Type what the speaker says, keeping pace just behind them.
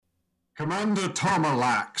Commander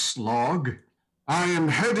Tomalak's log. I am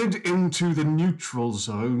headed into the neutral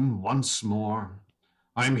zone once more.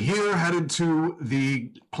 I'm here headed to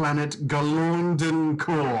the planet Galorndon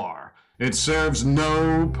Core. It serves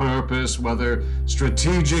no purpose, whether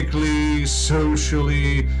strategically,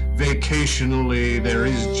 socially, vacationally, there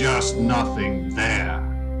is just nothing there.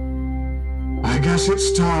 I guess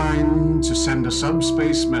it's time to send a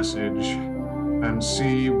subspace message and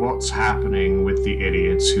see what's happening with the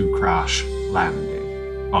idiots who crash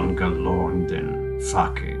landing on Galorndon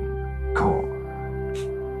fucking Core.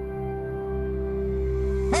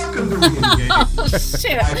 Welcome to Reengage. Oh,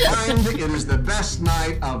 shit. I find it is the best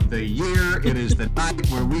night of the year. It is the night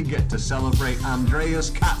where we get to celebrate Andreas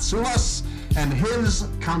Katsulas and his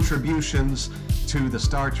contributions to the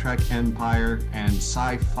Star Trek Empire and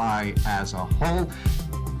sci-fi as a whole.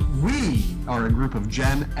 We are a group of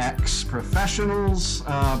Gen X professionals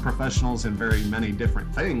in very many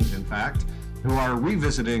different things, in fact, who are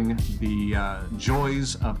revisiting the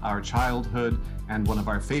joys of our childhood and one of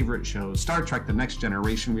our favorite shows, Star Trek The Next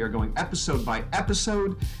Generation. We are going episode by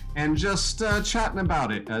episode and just chatting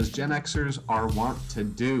about it, as Gen Xers are wont to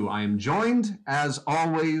do. I am joined, as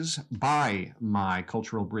always, by my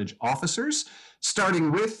Cultural Bridge officers,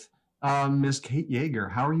 starting with Ms. Kate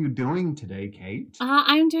Yeager. How are you doing today, Kate?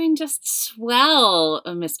 I'm doing just swell,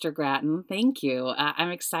 Mr. Grattan. Thank you.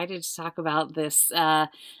 I'm excited to talk about this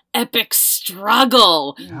epic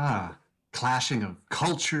struggle. Yeah. Clashing of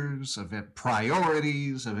cultures, of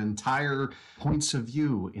priorities, of entire points of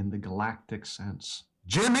view in the galactic sense.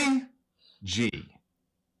 Jimmy G,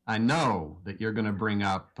 I know that you're going to bring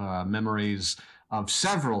up memories of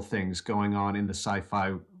several things going on in the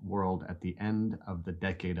sci-fi world at the end of the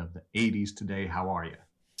decade of the 80s today. How are you?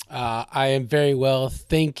 I am very well,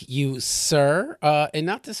 thank you, sir. And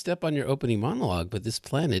not to step on your opening monologue, but this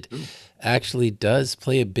planet actually does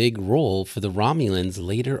play a big role for the Romulans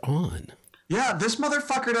later on. Yeah, this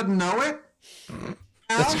motherfucker doesn't know it.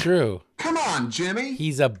 That's true. Come on, Jimmy.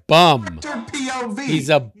 He's a bum. POV. He's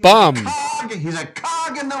a bum. He's a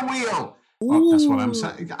cog in the wheel. Oh, that's what I'm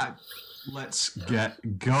saying. Let's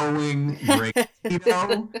get going. Great.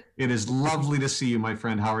 It is lovely to see you, my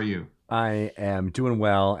friend. How are you? I am doing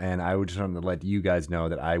well, and I would just want to let you guys know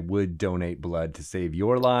that I would donate blood to save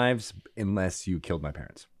your lives unless you killed my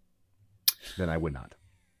parents. Then I would not.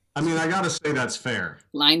 I mean, I gotta say that's fair.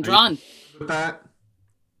 Line drawn. With that,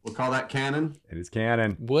 we'll call that canon. It is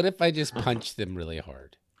canon. What if I just punched them really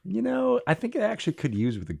hard? You know, I think it actually could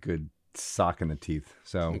use with a good sock in the teeth.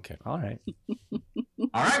 So, Okay. All right.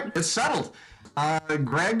 All right, it's settled.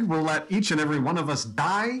 Greg will let each and every one of us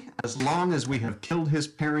die as long as we have killed his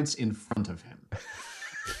parents in front of him.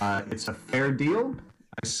 It's a fair deal.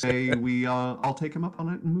 I say we all take him up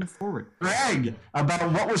on it and move forward. Greg,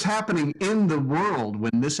 about what was happening in the world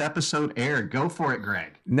when this episode aired. Go for it,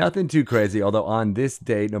 Greg. Nothing too crazy, although on this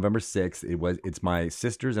date, November 6th, it's my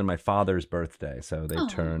sister's and my father's birthday. So they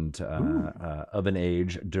turned of an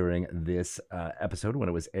age during this episode when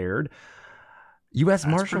it was aired. U.S.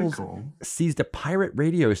 Marshals seized a pirate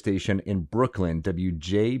radio station in Brooklyn,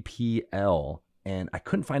 WJPL, and I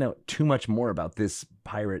couldn't find out too much more about this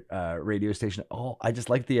pirate radio station. I just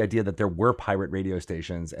liked the idea that there were pirate radio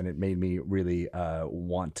stations, and it made me really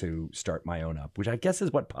want to start my own up, which I guess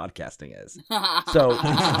is what podcasting is. So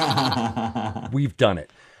we've done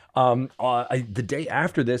it. The day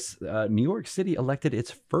after this, New York City elected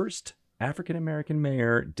its first African-American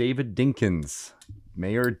mayor, David Dinkins.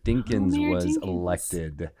 Mayor Dinkins was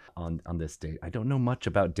elected on this date. I don't know much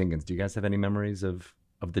about Dinkins. Do you guys have any memories of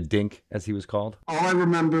the Dink, as he was called? All I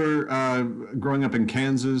remember growing up in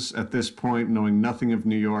Kansas at this point, knowing nothing of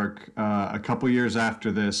New York, a couple years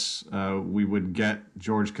after this, we would get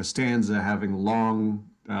George Costanza having long,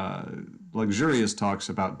 luxurious talks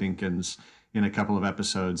about Dinkins in a couple of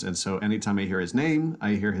episodes. And so anytime I hear his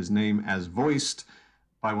name as voiced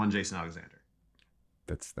by one Jason Alexander.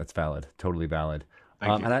 That's valid. Totally valid.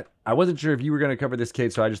 Thank you. And I wasn't sure if you were going to cover this,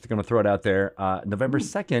 Kate, so I just going to throw it out there. November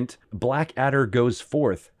 2nd, Blackadder Goes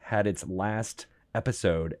Forth had its last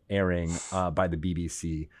episode airing by the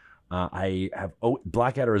BBC.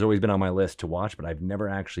 Blackadder has always been on my list to watch, but I've never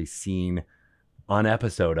actually seen an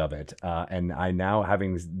episode of it. And I now,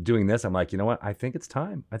 doing this, I'm like, you know what? I think it's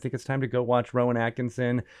time. I think it's time to go watch Rowan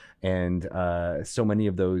Atkinson. And so many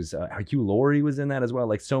of those, Hugh Laurie was in that as well.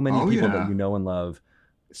 Like so many people that you know and love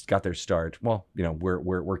got their start. Well, you know,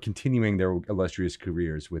 we're continuing their illustrious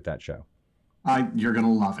careers with that show. You're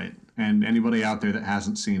gonna love it, and anybody out there that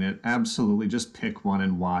hasn't seen it, absolutely just pick one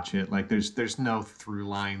and watch it. Like there's no through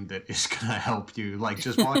line that is gonna help you. Like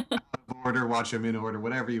just watch them out of order, watch them in order,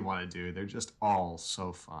 whatever you want to do. They're just all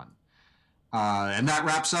so fun. And that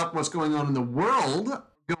wraps up what's going on in the world.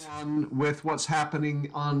 Go on with what's happening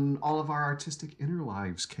on all of our artistic inner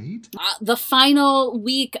lives, Kate. The final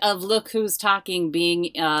week of Look Who's Talking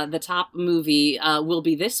being the top movie will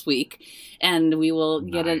be this week, and we will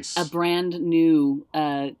get a brand new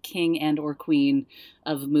king and or queen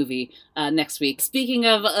of movie next week. Speaking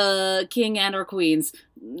of king and or queens,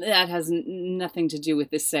 that has nothing to do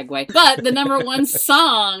with this segue. But the number one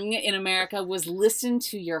song in America was Listen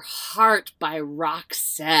to Your Heart by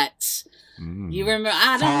Roxette. You remember,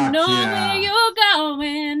 I don't know where you're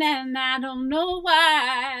going, and I don't know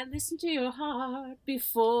why. Listen to your heart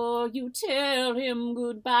before you tell him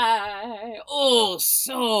goodbye. Oh,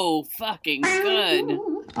 so fucking good.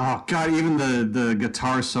 Oh, God, even the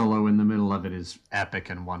guitar solo in the middle of it is epic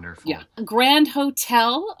and wonderful. Yeah. Grand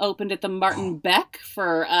Hotel opened at the Martin Beck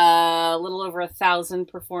for a little over 1,000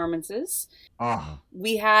 performances. Oh.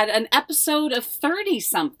 We had an episode of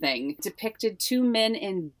 30-something depicted two men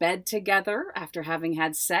in bed together after having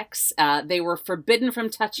had sex. They were forbidden from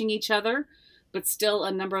touching each other, but still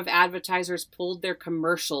a number of advertisers pulled their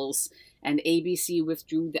commercials, and ABC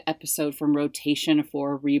withdrew the episode from rotation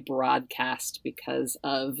for rebroadcast because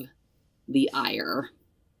of the ire.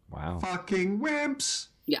 Wow. Fucking wimps.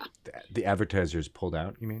 Yeah. The advertisers pulled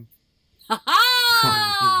out, you mean?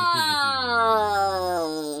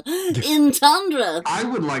 In Tundra. I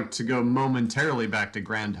would like to go momentarily back to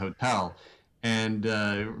Grand Hotel and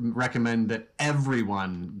recommend that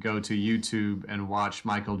everyone go to YouTube and watch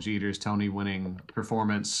Michael Jeter's Tony-winning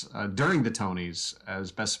performance during the Tonys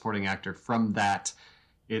as Best Supporting Actor. From that,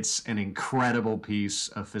 it's an incredible piece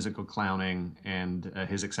of physical clowning, and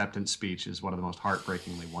his acceptance speech is one of the most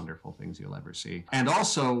heartbreakingly wonderful things you'll ever see. And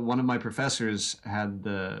also, one of my professors had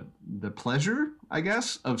the pleasure, I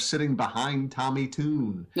guess, of sitting behind Tommy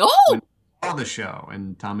Tune. Oh! When he saw the show,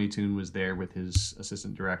 and Tommy Tune was there with his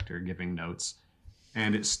assistant director giving notes.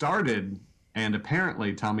 And it started, and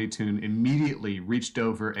apparently Tommy Tune immediately reached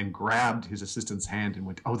over and grabbed his assistant's hand and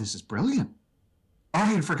went, "Oh, this is brilliant. Oh, I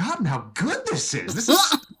had forgotten how good this is. This is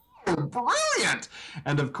so brilliant."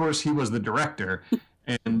 And of course, he was the director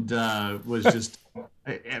and was just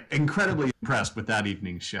incredibly impressed with that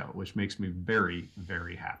evening's show, which makes me very,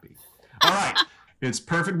 very happy. All right. It's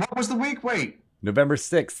perfect. What was the week? Wait. November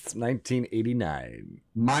 6th, 1989.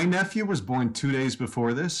 My nephew was born 2 days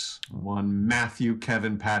before this, one Matthew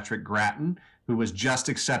Kevin Patrick Gratton, who was just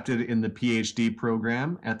accepted in the PhD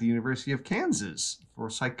program at the University of Kansas for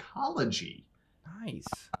psychology. Nice.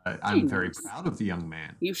 I'm very proud of the young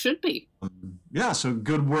man. You should be. Yeah, so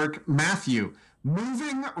good work, Matthew.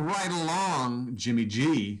 Moving right along, Jimmy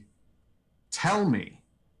G, tell me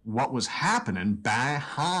what was happening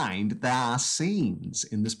behind the scenes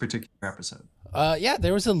in this particular episode. Yeah,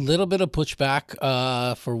 there was a little bit of pushback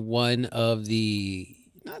for one of the,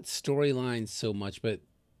 not storylines so much, but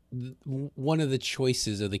one of the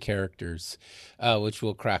choices of the characters, which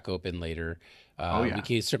we'll crack open later. We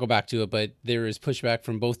can circle back to it, but there is pushback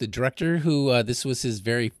from both the director, who this was his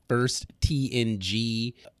very first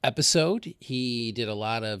TNG episode. He did a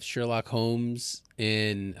lot of Sherlock Holmes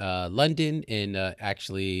in London and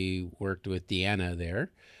actually worked with Deanna there.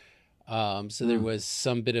 So there was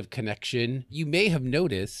some bit of connection. You may have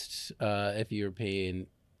noticed, if you're paying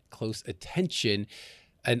close attention,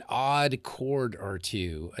 an odd cord or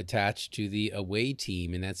two attached to the away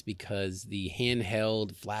team, and that's because the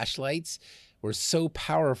handheld flashlights were so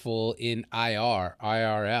powerful in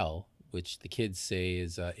IRL, which the kids say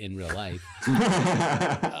is in real life,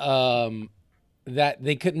 that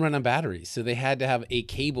they couldn't run on batteries. So they had to have a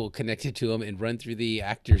cable connected to them and run through the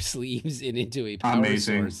actor's sleeves and into a power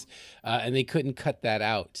source. And they couldn't cut that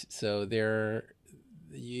out. So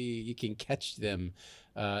you can catch them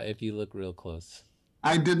if you look real close.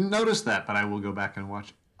 I didn't notice that, but I will go back and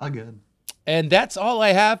watch again. And that's all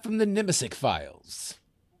I have from the Nemesic files.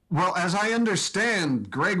 Well, as I understand,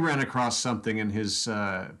 Greg ran across something in his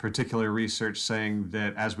particular research saying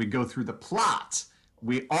that as we go through the plot,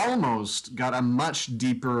 we almost got a much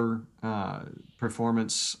deeper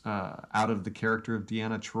performance out of the character of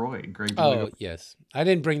Deanna Troi. Greg, yes. I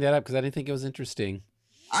didn't bring that up because I didn't think it was interesting.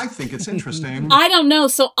 I think it's interesting. I don't know,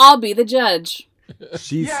 so I'll be the judge.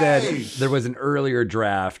 She said there was an earlier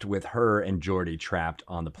draft with her and Geordi trapped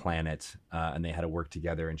on the planet, and they had to work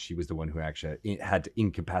together, and she was the one who actually had to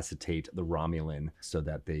incapacitate the Romulan so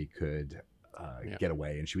that they could get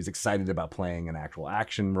away. And she was excited about playing an actual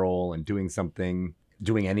action role and doing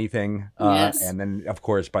anything. Yes. And then, of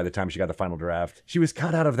course, by the time she got the final draft, she was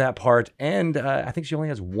cut out of that part. And I think she only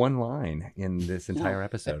has one line in this entire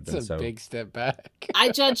episode. That's a big step back. I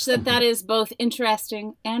judge that is both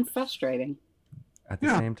interesting and frustrating. At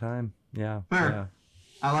the same time. Yeah. Fair. Yeah.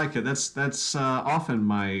 I like it. That's often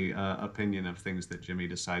my opinion of things that Jimmy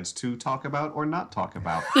decides to talk about or not talk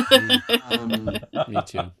about. Me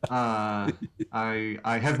too. I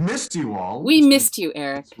have missed you all. We missed you,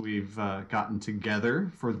 Eric. We've gotten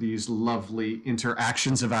together for these lovely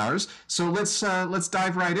interactions of ours. So let's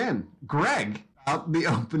dive right in. Greg, about the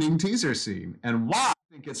opening teaser scene and why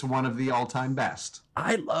I think it's one of the all-time best.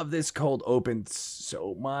 I love this cold open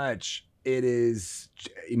so much. It is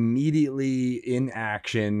immediately in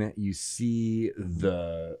action. You see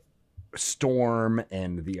the storm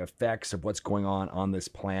and the effects of what's going on this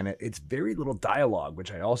planet. It's very little dialogue,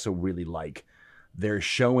 which I also really like. They're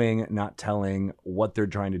showing, not telling, what they're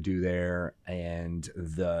trying to do there, and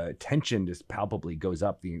the tension just palpably goes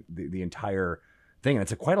up the entire thing. And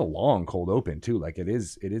it's quite a long cold open too. Like it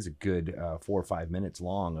is a good 4 or 5 minutes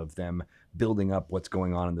long of them building up what's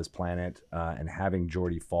going on this planet and having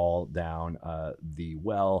Geordi fall down the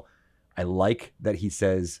well. I like that he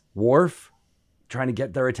says Worf, trying to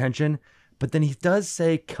get their attention, but then he does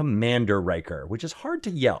say Commander Riker, which is hard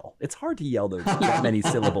to yell. It's hard to yell those that many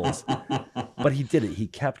syllables, but he did it. He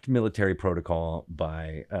kept military protocol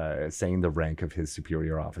by saying the rank of his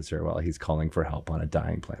superior officer while he's calling for help on a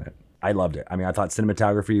dying planet. I loved it. I mean, I thought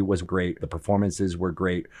cinematography was great. The performances were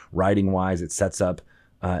great. Writing wise, it sets up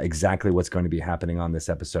exactly what's going to be happening on this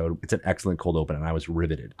episode. It's an excellent cold open, and I was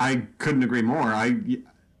riveted. I couldn't agree more.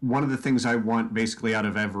 One of the things I want basically out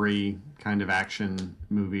of every kind of action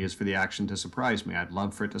movie is for the action to surprise me. I'd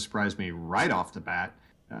love for it to surprise me right off the bat,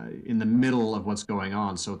 in the middle of what's going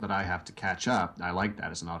on, so that I have to catch up. I like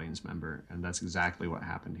that as an audience member, and that's exactly what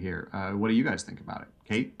happened here. What do you guys think about it?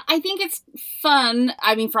 Kate? I think it's fun.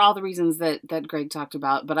 I mean, for all the reasons that Greg talked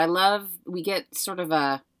about, but I love we get sort of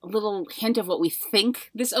a little hint of what we think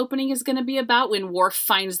this opening is going to be about when Worf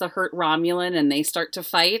finds the hurt Romulan and they start to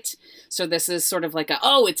fight. So this is sort of like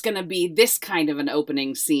it's going to be this kind of an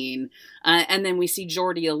opening scene. And then we see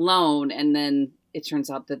Geordi alone, and then it turns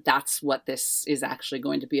out that that's what this is actually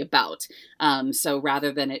going to be about. So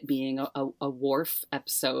rather than it being a Worf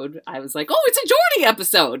episode, I was like, it's a Geordi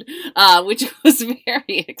episode, which was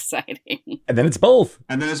very exciting. And then it's both.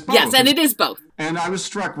 Yes, and it is both. And I was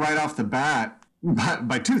struck right off the bat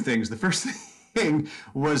by two things. The first thing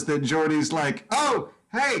was that Geordi's like,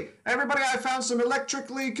 hey, everybody, I found some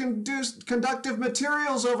electrically conductive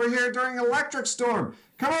materials over here during an electric storm.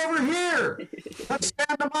 Come over here. Let's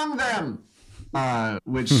stand among them.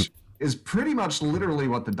 Which is pretty much literally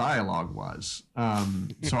what the dialogue was.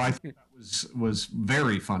 So I think that was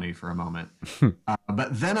very funny for a moment.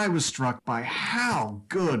 But then I was struck by how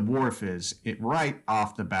good Worf is right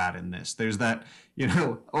off the bat in this. There's that,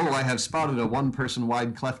 I have spotted a one-person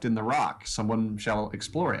wide cleft in the rock. Someone shall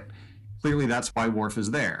explore it. Clearly that's why Worf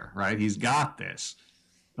is there, right? He's got this.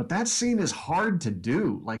 But that scene is hard to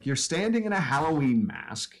do. Like, you're standing in a Halloween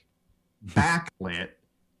mask, backlit,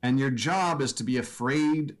 and your job is to be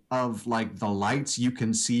afraid of, like, the lights you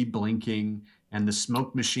can see blinking and the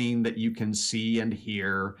smoke machine that you can see and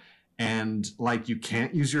hear. And, like, you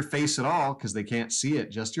can't use your face at all because they can't see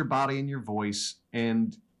it, just your body and your voice.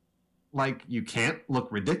 And, like, you can't look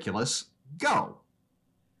ridiculous. Go.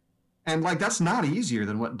 And, like, that's not easier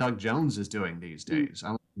than what Doug Jones is doing these days.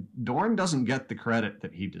 Dorn doesn't get the credit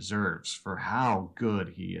that he deserves for how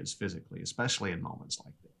good he is physically, especially in moments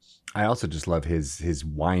like this. I also just love his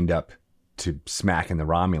wind up to smacking the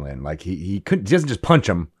Romulan. Like he doesn't just punch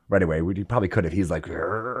him right away. He probably could have. He's like,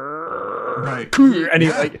 right, and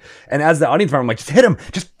he and as the audience member, I'm like, just hit him,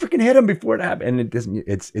 just freaking hit him before it happens. And it doesn't.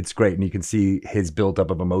 It's great, and you can see his build up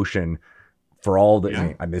of emotion for all the.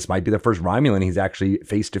 Yeah. This might be the first Romulan he's actually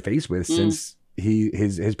face to face with since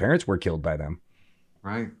his parents were killed by them.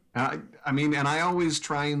 Right. I mean, and I always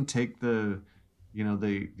try and take the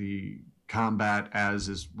combat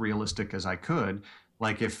as realistic as I could.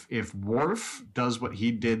 Like if Worf does what he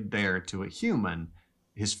did there to a human,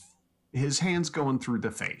 his hand's going through the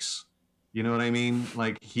face. You know what I mean?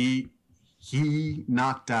 Like he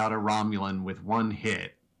knocked out a Romulan with one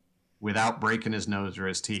hit without breaking his nose or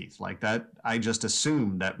his teeth. Like that, I just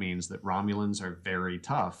assume that means that Romulans are very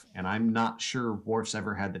tough, and I'm not sure Worf's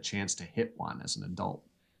ever had the chance to hit one as an adult.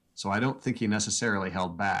 So I don't think he necessarily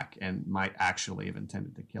held back and might actually have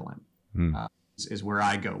intended to kill him. Is where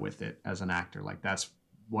I go with it as an actor. Like that's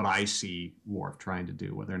what I see Worf trying to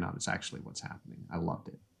do, whether or not it's actually what's happening. I loved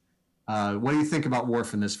it. What do you think about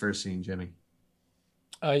Worf in this first scene, Jimmy?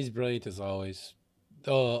 He's brilliant as always.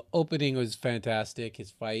 The opening was fantastic. His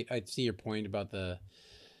fight, I see your point about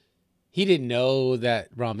he didn't know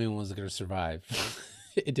that Romulan was going to survive.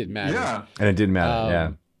 It didn't matter. Yeah. And it didn't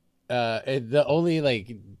matter. The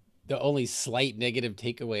only slight negative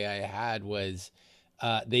takeaway I had was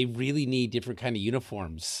they really need different kind of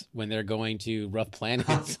uniforms when they're going to rough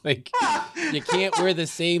planets. Like, you can't wear the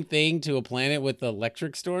same thing to a planet with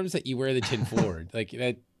electric storms that you wear the tin Ford. Like,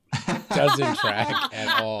 that doesn't track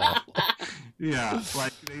at all. Yeah,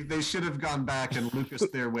 like they should have gone back and Lucas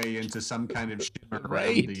their way into some kind of shimmer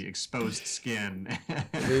Right. around the exposed skin.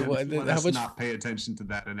 Let us not pay attention to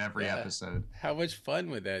that in every episode. How much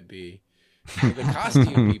fun would that be? The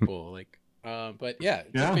costume people, like, but yeah.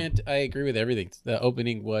 I agree with everything. The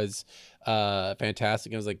opening was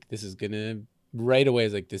fantastic. I was like, this is gonna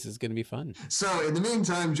be fun. So in the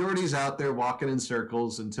meantime, Geordi's out there walking in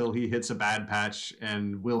circles until he hits a bad patch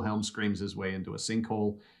and Wilhelm screams his way into a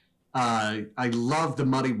sinkhole. I love the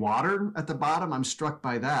muddy water at the bottom. I'm struck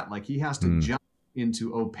by that. Like, he has to jump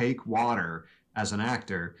into opaque water as an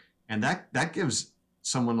actor, and that gives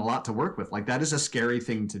someone a lot to work with. Like, that is a scary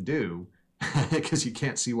thing to do because you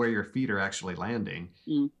can't see where your feet are actually landing.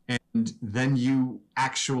 And then you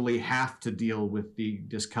actually have to deal with the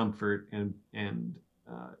discomfort and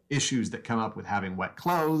issues that come up with having wet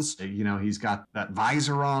clothes. You know, he's got that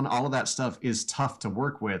visor on. All of that stuff is tough to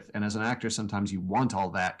work with. And as an actor, sometimes you want all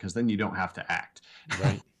that because then you don't have to act.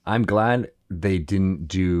 Right. I'm glad they didn't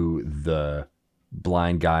do the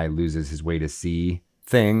blind guy loses his way to see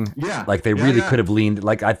thing. Yeah. Like, they really could have leaned.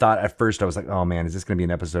 Like, I thought at first, I was like, oh man, is this going to be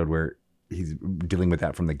an episode where he's dealing with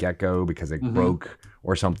that from the get-go because it broke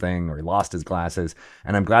or something, or he lost his glasses?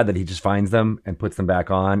 And I'm glad that he just finds them and puts them back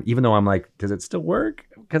on, even though I'm like, does it still work?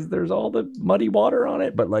 Because there's all the muddy water on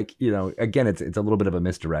it. But, like, you know, again, it's a little bit of a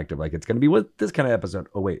misdirective. Like, it's going to be with this kind of episode.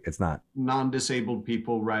 Oh wait, it's not. Non-disabled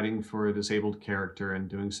people writing for a disabled character and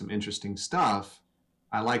doing some interesting stuff.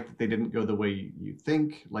 I like that they didn't go the way you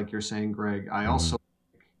think, like you're saying, Greg. I also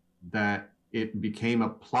like that it became a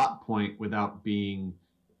plot point without being,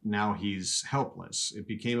 now he's helpless. It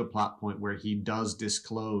became a plot point where he does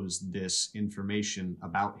disclose this information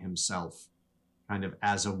about himself kind of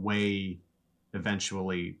as a way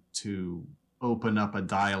eventually to open up a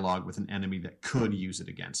dialogue with an enemy that could use it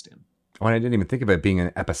against him. Oh, and I didn't even think of it being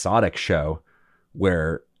an episodic show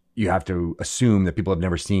where you have to assume that people have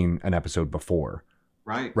never seen an episode before.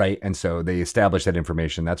 Right. And so they establish that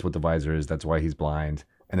information. That's what the visor is. That's why he's blind.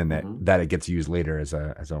 And then that it gets used later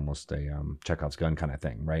as almost a Chekhov's gun kind of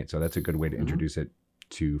thing, right? So that's a good way to introduce it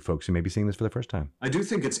to folks who may be seeing this for the first time. I do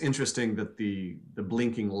think it's interesting that the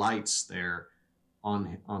blinking lights there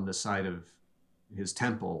on the side of his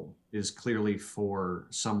temple is clearly for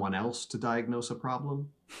someone else to diagnose a problem.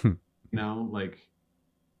 You know, like,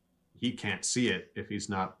 he can't see it if he's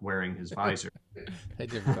not wearing his visor. I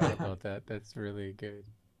never thought about that. That's really good.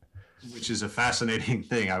 Which is a fascinating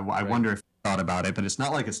thing. I wonder if you thought about it, but it's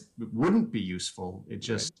not like it wouldn't be useful. It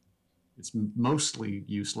just, it's mostly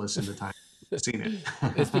useless in the time I've seen it.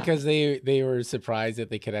 It's because they were surprised that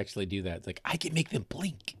they could actually do that. It's like, I can make them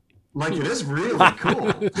blink. Like, it is really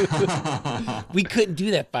cool. We couldn't do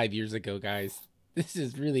that 5 years ago, guys. This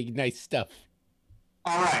is really nice stuff.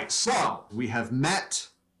 All right, so we have met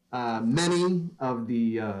many of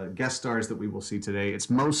the guest stars that we will see today. It's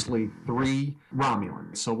mostly 3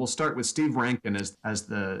 Romulans. So we'll start with Steve Rankin as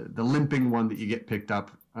the limping one that you get picked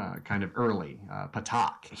up kind of early,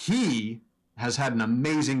 Patak. He has had an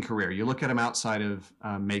amazing career. You look at him outside of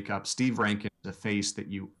makeup, Steve Rankin is a face that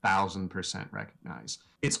you 1000% recognize.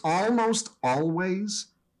 It's almost always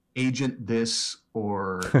Agent this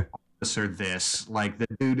or Officer this. Like, the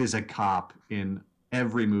dude is a cop in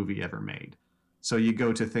every movie ever made. So you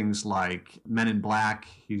go to things like Men in Black.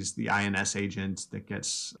 He's the INS agent that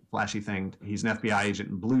gets flashy thinged. He's an FBI agent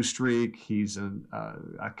in Blue Streak. He's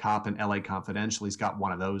a cop in LA Confidential. He's got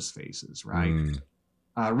one of those faces, right?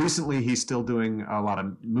 Recently, he's still doing a lot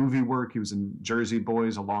of movie work. He was in Jersey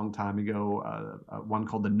Boys a long time ago, one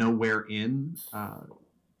called The Nowhere Inn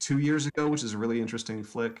 2 years ago, which is a really interesting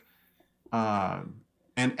flick.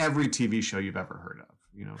 And every TV show you've ever heard of,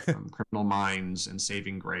 you know, from Criminal Minds and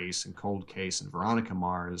Saving Grace and Cold Case and Veronica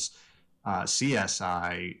Mars,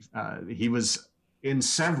 CSI. He was in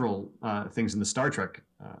several things in the Star Trek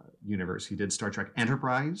universe. He did Star Trek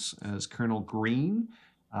Enterprise as Colonel Green,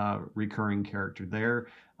 recurring character there.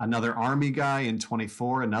 Another Army guy in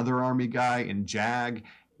 24, another Army guy in JAG,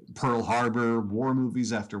 Pearl Harbor, war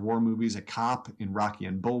movies after war movies, a cop in Rocky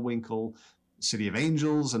and Bullwinkle, City of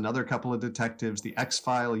Angels, another couple of detectives, The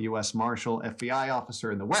X-File, U.S. Marshal, FBI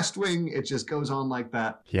officer in The West Wing. It just goes on like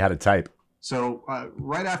that. He had a type. So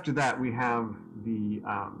right after that, we have the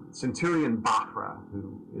Centurion Bafra,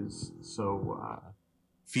 who is so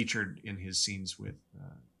featured in his scenes with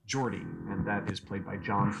Geordi, and that is played by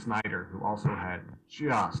John Snyder, who also had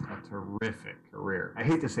just a terrific career. I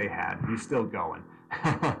hate to say had, he's still going.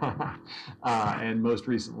 And most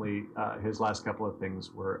recently, his last couple of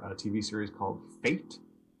things were a TV series called Fate.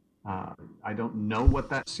 I don't know what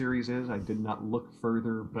that series is. I did not look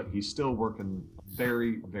further, but he's still working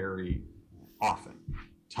very, very often.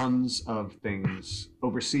 Tons of things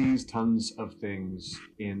overseas, tons of things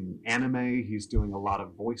in anime. He's doing a lot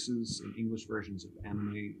of voices in English versions of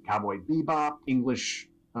anime. Cowboy Bebop, English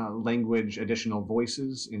language additional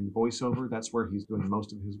voices in voiceover. That's where he's doing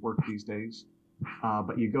most of his work these days.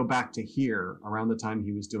 But you go back to here, around the time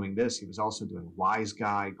he was doing this, he was also doing Wise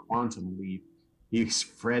Guy, Quantum Leap. He's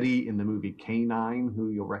Freddy in the movie K-9, who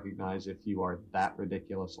you'll recognize if you are that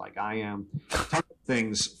ridiculous like I am. Tons of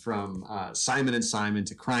things from Simon and Simon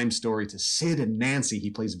to Crime Story to Sid and Nancy. He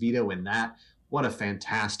plays Vito in that. What a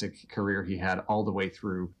fantastic career he had all the way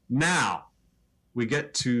through. Now, we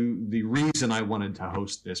get to the reason I wanted to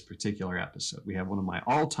host this particular episode. We have one of my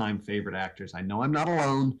all-time favorite actors. I know I'm not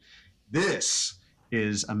alone. This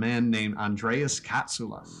is a man named Andreas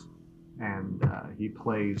Katsulas, and he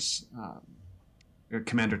plays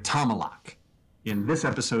Commander Tomalak in this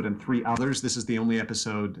episode and 3 others. This is the only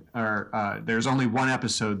episode, or there's only one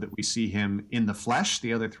episode that we see him in the flesh.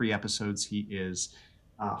 The other 3 episodes he is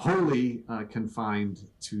wholly confined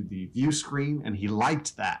to the view screen, and he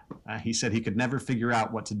liked that. He said he could never figure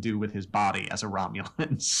out what to do with his body as a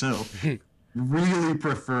Romulan, so really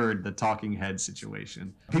preferred the talking head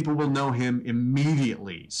situation. People will know him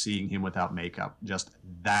immediately seeing him without makeup, just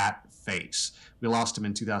that face. We lost him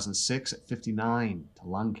in 2006 at 59 to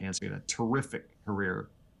lung cancer. He had a terrific career.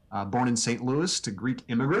 Born in St. Louis to Greek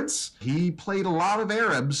immigrants. He played a lot of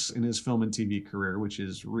Arabs in his film and TV career, which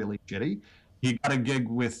is really shitty. He got a gig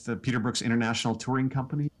with the Peter Brook's International Touring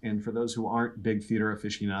Company, and for those who aren't big theater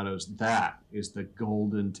aficionados, that is the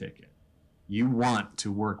golden ticket. You want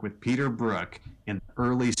to work with Peter Brook in the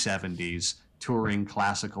early 70s touring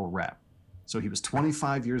classical rep. So he was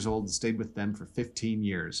 25 years old and stayed with them for 15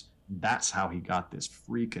 years. That's how he got this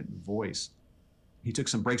freaking voice. He took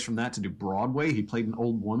some breaks from that to do Broadway. He played an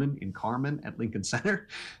old woman in Carmen at Lincoln Center.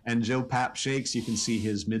 And Joe Papp Shakes, you can see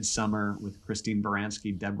his Midsummer with Christine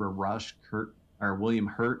Baranski, Deborah Rush, William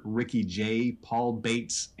Hurt, Ricky Jay, Paul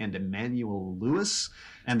Bates, and Emmanuel Lewis,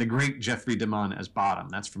 and the great Jeffrey DeMunn as Bottom.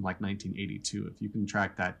 That's from like 1982. If you can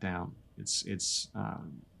track that down, it's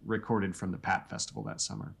recorded from the Pat Festival that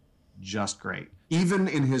summer. Just great. Even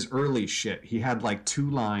in his early shit, he had like 2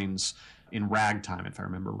 lines in Ragtime, if I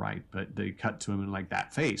remember right, but they cut to him in like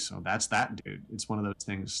that face. So that's that dude. It's one of those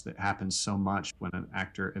things that happens so much when an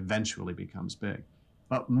actor eventually becomes big.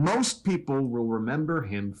 But most people will remember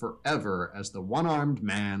him forever as the one-armed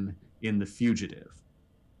man in The Fugitive,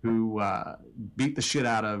 who beat the shit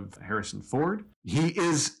out of Harrison Ford. He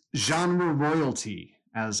is genre royalty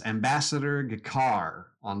as Ambassador G'Kar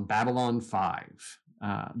on Babylon 5.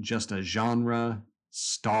 Just a genre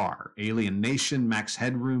star. Alien Nation, Max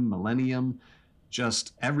Headroom, Millennium,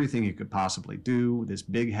 just everything he could possibly do. This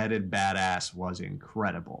big-headed badass was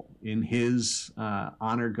incredible. In his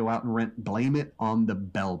honor, go out and rent Blame It on the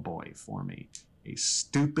Bellboy for me. A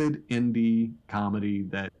stupid indie comedy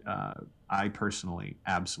that I personally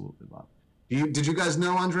absolutely love. Did you guys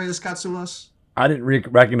know Andreas Katsulas? I didn't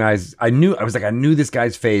recognize. I knew this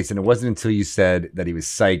guy's face, and it wasn't until you said that he was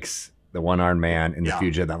Sykes, the one-armed man in The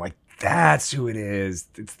Fugitive, that I'm like, that's who it is.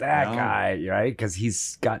 It's that guy, right? Because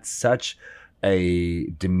he's got such a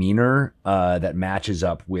demeanor that matches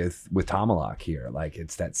up with Tomalak here. Like,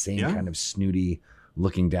 it's that same kind of snooty,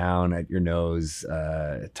 looking down at your nose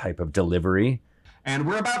type of delivery. And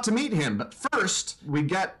we're about to meet him, but first we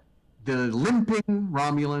get the limping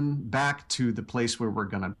Romulan back to the place where we're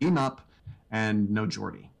going to beam up, and no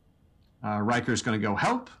Geordi. Riker's going to go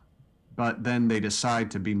help, but then they decide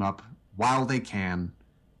to beam up while they can,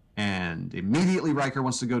 and immediately Riker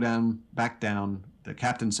wants to go back down. The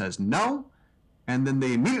captain says no, and then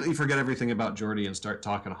they immediately forget everything about Geordi and start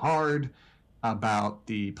talking hard about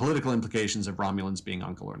the political implications of Romulans being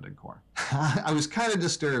on Galorndon Core. I was kind of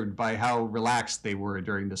disturbed by how relaxed they were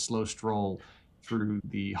during the slow stroll through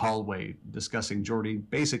the hallway discussing Geordi.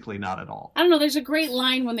 Basically not at all. I don't know, there's a great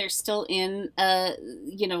line when they're still in,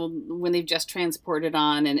 when they've just transported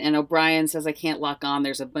on, and O'Brien says, I can't lock on,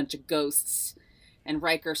 there's a bunch of ghosts. And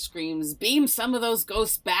Riker screams, beam some of those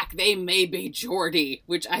ghosts back, they may be Geordi,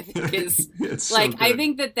 which I think is like, so I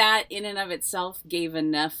think that in and of itself gave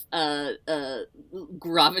enough gravitas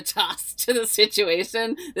to the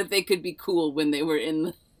situation that they could be cool when they were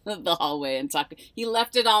in the hallway and talking. He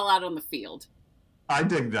left it all out on the field. I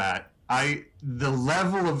dig that. The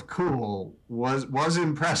level of cool was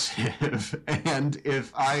impressive, and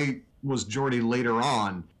if I was Geordi later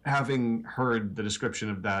on, having heard the description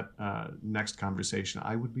of that next conversation,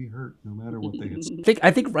 I would be hurt no matter what they had said.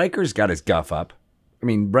 I think Riker's got his guff up. I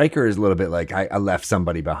mean, Riker is a little bit like, I left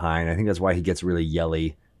somebody behind. I think that's why he gets really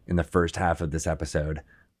yelly in the first half of this episode.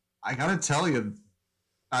 I gotta tell you,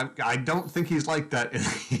 I don't think he's like that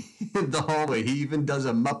in the hallway. He even does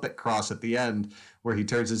a Muppet cross at the end where he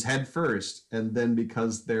turns his head first, and then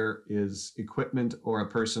because there is equipment or a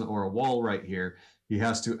person or a wall right here, he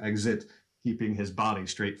has to exit keeping his body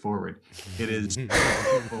straight forward. It is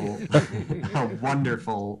a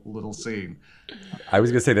wonderful little scene. I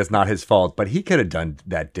was gonna say that's not his fault, but he could have done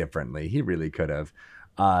that differently. He really could have.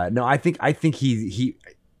 No, I think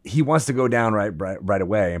he wants to go down right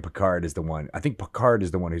away, and Picard is the one. I think Picard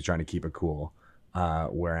is the one who's trying to keep it cool,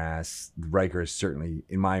 whereas Riker is certainly,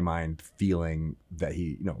 in my mind, feeling that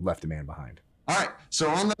he left a man behind. All right, so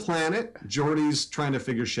on the planet, Geordi's trying to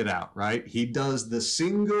figure shit out, right? He does the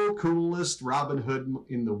single coolest Robin Hood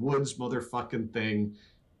in the woods motherfucking thing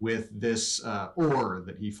with this ore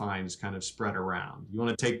that he finds kind of spread around. You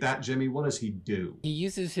want to take that, Jimmy? What does he do? He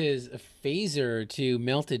uses his phaser to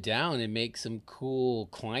melt it down and make some cool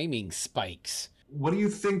climbing spikes. What do you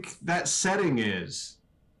think that setting is?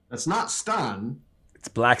 That's not stun. It's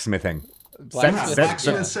blacksmithing.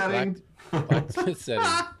 Blacksmith setting. Blacksmith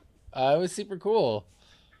setting. It was super cool.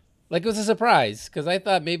 Like, it was a surprise because I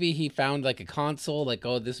thought maybe he found like a console, like,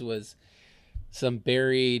 oh, this was some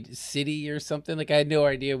buried city or something. Like, I had no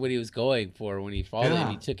idea what he was going for when he followed it.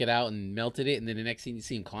 He took it out and melted it, and then the next thing you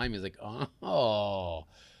see him climb is like, oh,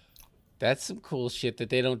 that's some cool shit that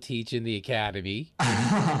they don't teach in the academy.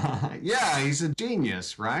 Yeah, he's a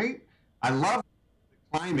genius, right? I love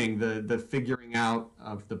climbing, the figuring out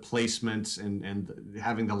of the placements and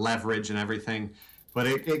having the leverage and everything. But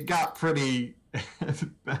it got pretty,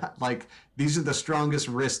 like, these are the strongest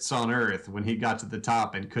wrists on Earth when he got to the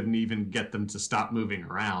top and couldn't even get them to stop moving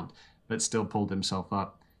around, but still pulled himself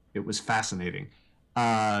up. It was fascinating.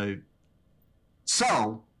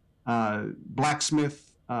 So,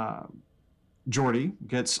 blacksmith Geordi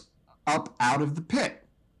gets up out of the pit.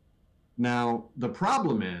 Now, the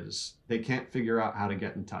problem is they can't figure out how to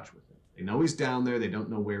get in touch with him. They know he's down there. They don't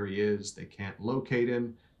know where he is. They can't locate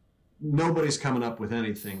him. Nobody's coming up with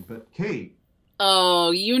anything but Kate. Oh,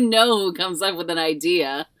 you know who comes up with an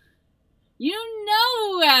idea. You know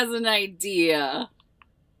who has an idea.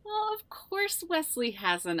 Well, of course Wesley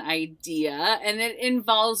has an idea, and it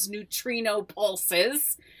involves neutrino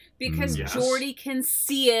pulses, because Yes. Geordi can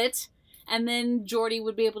see it, and then Geordi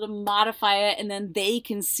would be able to modify it, and then they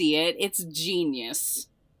can see it. It's genius.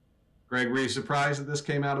 Greg, were you surprised that this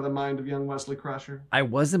came out of the mind of young Wesley Crusher? I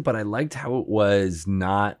wasn't, but I liked how it was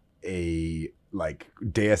not a like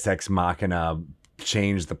Deus Ex Machina,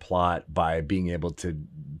 change the plot by being able to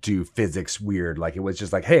do physics weird. Like, it was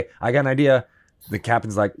just like, hey, I got an idea. The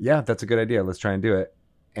captain's like, yeah, that's a good idea. Let's try and do it.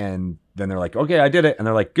 And then they're like, okay, I did it. And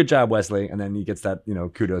they're like, good job, Wesley. And then he gets that,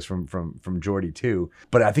 kudos from Geordi too.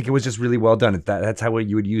 But I think it was just really well done. That's how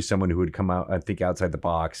you would use someone who would come out, I think, outside the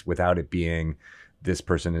box without it being this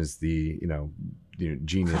person is the,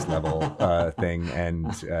 genius level thing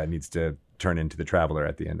and needs to turn into the Traveler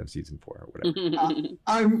at the end of season 4 or whatever.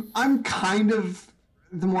 I'm kind of,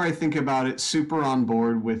 the more I think about it, super on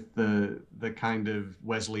board with the kind of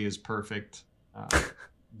Wesley is perfect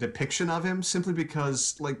depiction of him, simply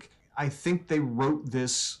because, like, I think they wrote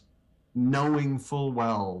this knowing full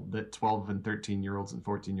well that 12 and 13-year-olds and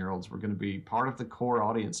 14-year-olds were going to be part of the core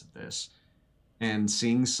audience of this, and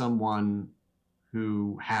seeing someone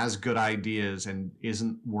who has good ideas and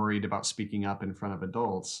isn't worried about speaking up in front of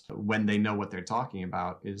adults when they know what they're talking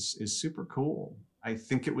about is super cool. I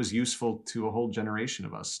think it was useful to a whole generation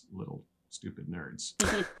of us little stupid nerds.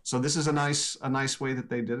 So this is a nice way that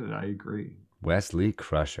they did it. I agree. Wesley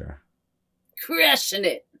Crusher. Crushing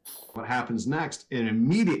it. What happens next? An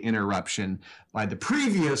immediate interruption by the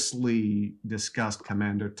previously discussed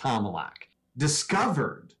Commander Tomalak,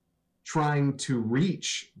 discovered trying to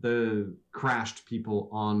reach the crashed people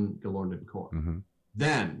on Galorndon Core. Mm-hmm.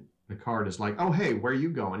 Then Picard is like, oh, hey, where are you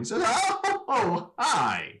going? He says, oh,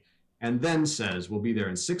 hi. And then says, we'll be there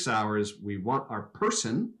in 6 hours. We want our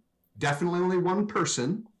person, definitely only one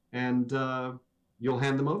person, and you'll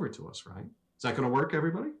hand them over to us, right? Is that going to work,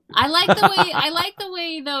 everybody? I like the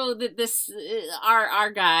way though that this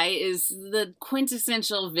our guy is the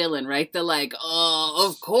quintessential villain, right? The like,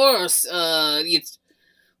 of course, it's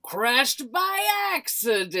crashed by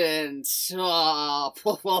accident.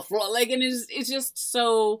 Like, and it's just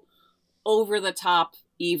so over the top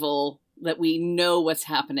evil that we know what's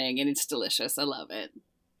happening, and it's delicious. I love it.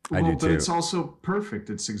 I do too. But it's also perfect.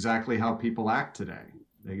 It's exactly how people act today.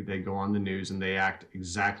 They go on the news and they act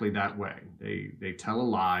exactly that way. They tell a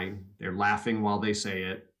lie. They're laughing while they say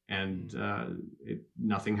it, and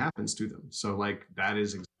nothing happens to them. So like that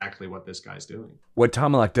is exactly what this guy's doing. What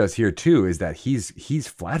Tomalak does here too is that he's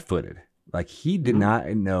flat-footed. Like he did not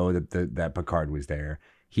know that Picard was there.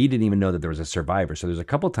 He didn't even know that there was a survivor. So there's a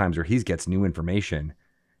couple times where he gets new information,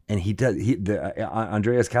 and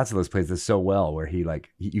Andreas Katsulas plays this so well, where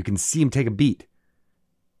you can see him take a beat.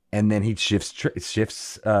 And then he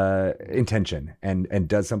shifts intention and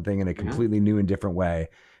does something in a completely new and different way.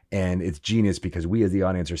 And it's genius because we as the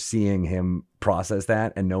audience are seeing him process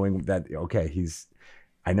that and knowing that, okay,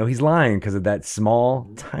 I know he's lying because of that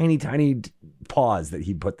small, tiny pause that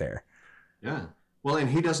he put there. Yeah. Well, and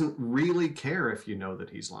he doesn't really care if you know that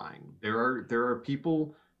he's lying. There are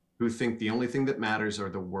people who think the only thing that matters are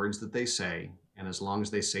the words that they say. And as long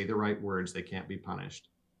as they say the right words, they can't be punished.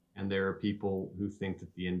 And there are people who think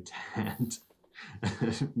that the intent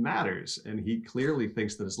matters. And he clearly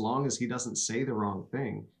thinks that as long as he doesn't say the wrong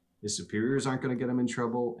thing, his superiors aren't going to get him in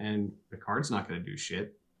trouble and Picard's not going to do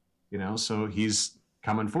shit. So he's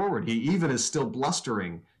coming forward. He even is still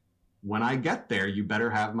blustering. When I get there, you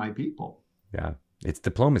better have my people. Yeah. It's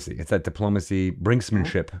diplomacy. It's that diplomacy,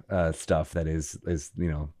 brinksmanship stuff that is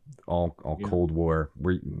all Cold War.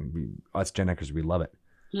 Us Gen Xers, we love it.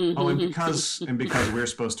 Oh, and because we're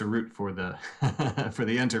supposed to root for the for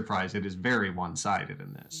the Enterprise, it is very one-sided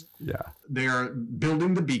in this. Yeah. They are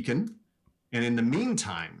building the beacon, and in the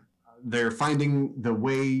meantime, they're finding the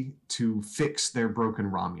way to fix their broken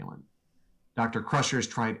Romulan. Dr. Crusher's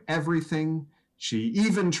tried everything. She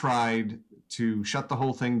even tried to shut the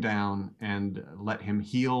whole thing down and let him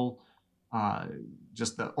heal,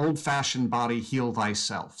 just the old-fashioned body heal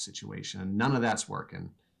thyself situation, and none of that's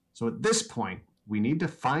working. So at this point, we need to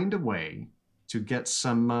find a way to get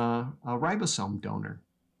some a ribosome donor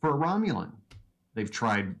for a Romulan. They've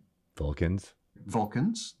tried Vulcans,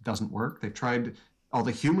 doesn't work. They've tried all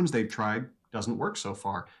the humans they've tried, doesn't work so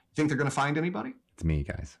far. You think they're going to find anybody? It's me,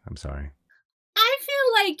 guys. I'm sorry. I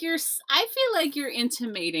feel like you're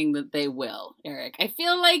intimating that they will, Eric. I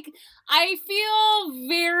feel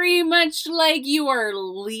very much like you are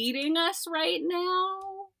leading us right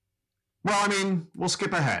now. Well, I mean, we'll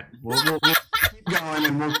skip ahead. We'll keep going,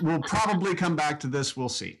 and we'll probably come back to this. We'll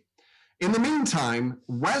see. In the meantime,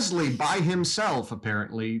 Wesley by himself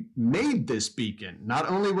apparently made this beacon. Not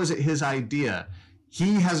only was it his idea,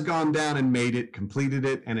 he has gone down and made it, completed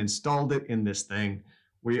it, and installed it in this thing.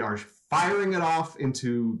 We are firing it off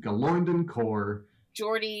into Galoindan Core.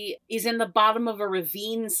 Geordi is in the bottom of a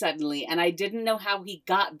ravine suddenly, and I didn't know how he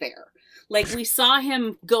got there. Like, we saw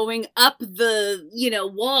him going up the,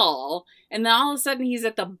 wall, and then all of a sudden he's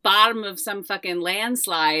at the bottom of some fucking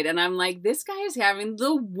landslide, and I'm like, this guy is having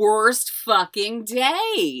the worst fucking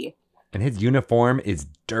day. And his uniform is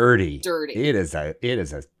dirty. It is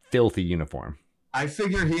a filthy uniform. I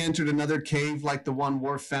figure he entered another cave like the one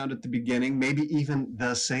Worf found at the beginning, maybe even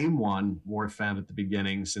the same one Worf found at the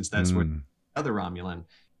beginning, since that's where the other Romulan.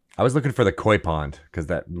 I was looking for the koi pond because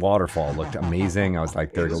that waterfall looked amazing. I was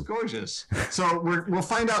like, there it was gorgeous. So we'll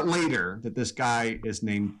find out later that this guy is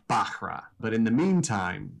named Bahra. But in the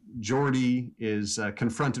meantime, Geordi is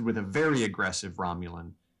confronted with a very aggressive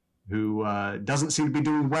Romulan who doesn't seem to be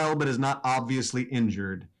doing well, but is not obviously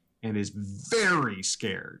injured and is very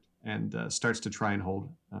scared and starts to try and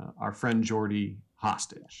hold our friend Geordi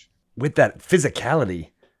hostage. With that physicality.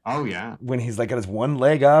 Oh, yeah. When he's like got his one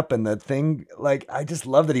leg up and the thing, like, I just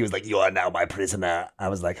love that he was like, you are now my prisoner. I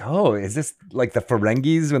was like, oh, is this like the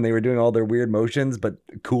Ferengis when they were doing all their weird motions, but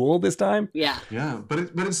cool this time? Yeah. Yeah, but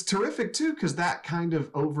it's terrific, too, because that kind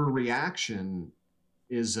of overreaction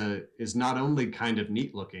is not only kind of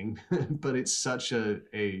neat looking, but it's such a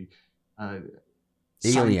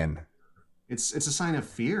alien. It's a sign of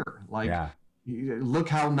fear. Like, look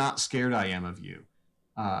how not scared I am of you.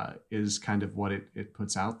 Is kind of what it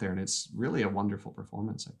puts out there, and it's really a wonderful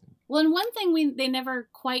performance, I think. Well, and one thing they never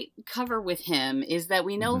quite cover with him is that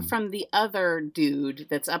we know from the other dude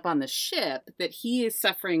that's up on the ship that he is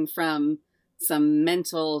suffering from some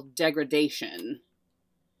mental degradation,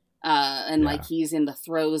 and like he's in the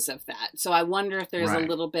throes of that. So I wonder if there's a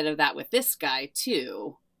little bit of that with this guy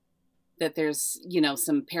too, that there's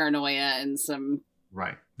some paranoia and some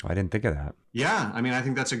right. I didn't think of that. Yeah, I mean, I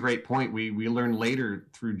think that's a great point. We learn later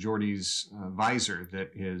through Geordi's visor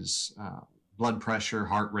that his blood pressure,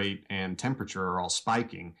 heart rate, and temperature are all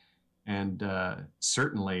spiking. And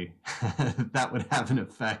certainly that would have an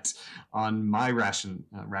effect on my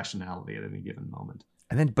rationality at any given moment.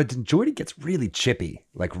 But Geordi gets really chippy,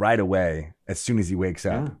 like right away, as soon as he wakes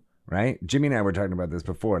up. right? Jimmy and I were talking about this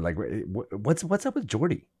before. Like, what's up with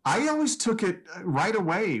Geordi? I always took it right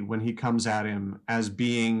away when he comes at him as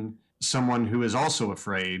being someone who is also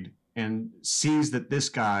afraid and sees that this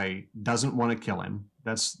guy doesn't want to kill him.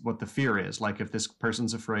 That's what the fear is. Like, if this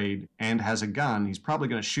person's afraid and has a gun, he's probably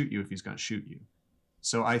going to shoot you if he's going to shoot you.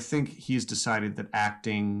 So I think he's decided that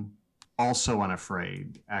acting also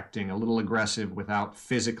unafraid, acting a little aggressive without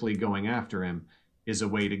physically going after him, is a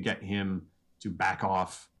way to get him to back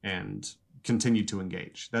off and continue to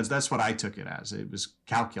engage. That's what I took it as. It was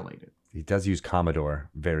calculated. He does use Commodore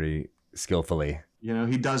very skillfully. You know,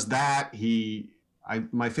 he does that.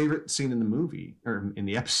 My favorite scene in the movie, or in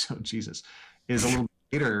the episode, Jesus, is a little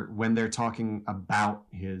later when they're talking about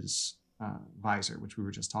his visor, which we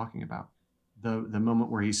were just talking about. The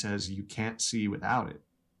moment where he says, "You can't see without it."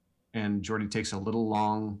 And Geordi takes a little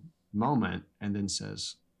long moment and then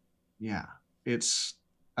says, "Yeah, it's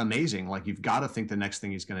amazing. Like, you've got to think the next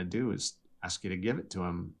thing he's going to do is ask you to give it to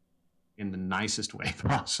him in the nicest way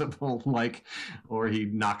possible, like, or he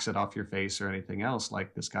knocks it off your face or anything else.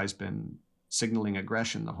 Like, this guy's been signaling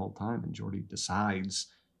aggression the whole time, and Geordi decides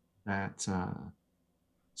that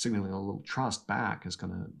signaling a little trust back is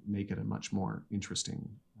going to make it a much more interesting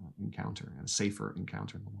encounter and a safer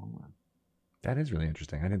encounter in the long run." That is really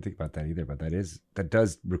interesting. I didn't think about that either, but that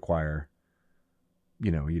does require,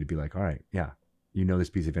 you to be like, all right, yeah,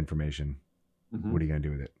 this piece of information. Mm-hmm. What are you going to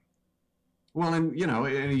do with it? Well, and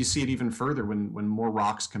and you see it even further when more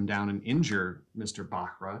rocks come down and injure Mr.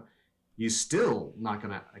 Bahra. He's still not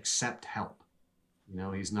going to accept help.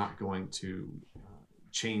 He's not going to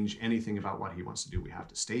change anything about what he wants to do. We have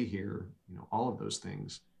to stay here. All of those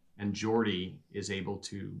things. And Geordi is able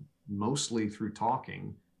to, mostly through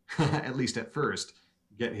talking, at least at first,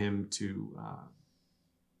 get him to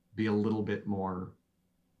be a little bit more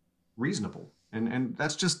reasonable. And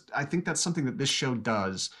that's just, I think that's something that this show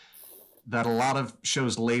does, that a lot of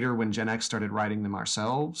shows later, when Gen X started writing them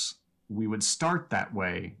ourselves, we would start that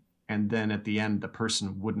way, and then at the end, the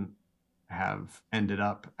person wouldn't have ended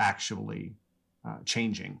up actually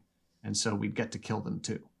changing. And so we'd get to kill them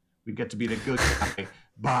too. We'd get to be the good guy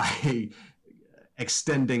by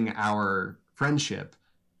extending our friendship.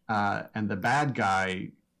 And the bad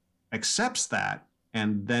guy accepts that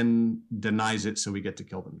and then denies it, so we get to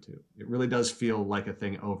kill them too. It really does feel like a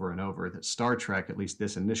thing over and over that Star Trek, at least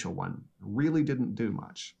this initial one, really didn't do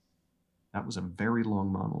much. That was a very long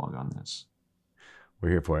monologue on this. We're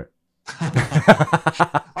here for it.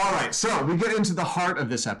 All right, so we get into the heart of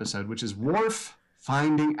this episode, which is Worf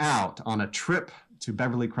finding out on a trip to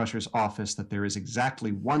Beverly Crusher's office that there is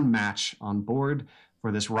exactly one match on board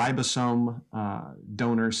for this ribosome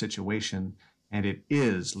donor situation, and it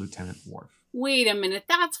is Lieutenant Worf. Wait a minute,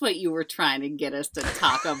 that's what you were trying to get us to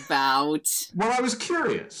talk about. Well, I was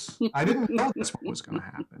curious. I didn't know that's what was going to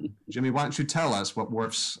happen. Jimmy, why don't you tell us what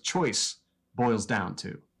Worf's choice boils down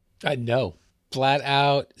to? No. Flat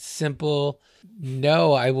out, simple.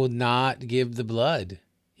 No, I will not give the blood.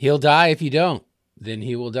 He'll die if you don't. Then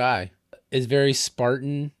he will die. It's very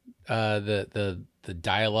Spartan. The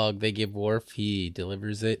dialogue they give Worf, he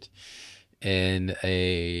delivers it in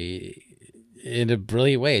a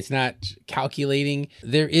brilliant way. It's not calculating.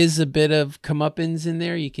 There is a bit of comeuppance in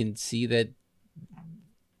there. You can see that,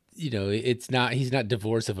 he's not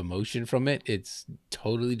divorced of emotion from it. It's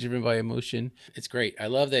totally driven by emotion. It's great. I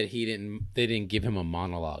love that they didn't give him a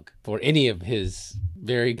monologue for any of his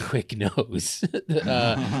very quick no's.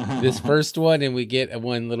 This first one, and we get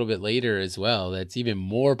one a little bit later as well, that's even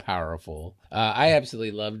more powerful. I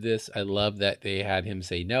absolutely loved this. I love that they had him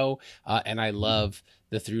say no, and I love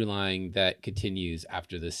the through line that continues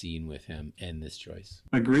after the scene with him and this choice.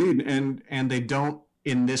 Agreed. And they don't,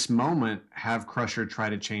 in this moment, have Crusher try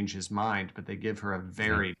to change his mind, but they give her a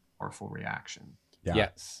very powerful reaction. Yeah.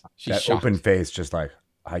 Yes. She's that shocked. Open face, just like,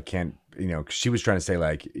 I can't, she was trying to say,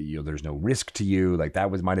 like, there's no risk to you. Like,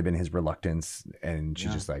 that might have been his reluctance. And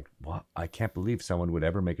she's just like, well, I can't believe someone would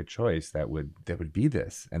ever make a choice that would be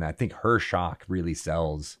this. And I think her shock really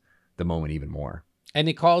sells the moment even more. And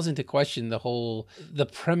it calls into question the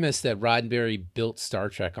premise that Roddenberry built Star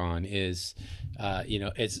Trek on is,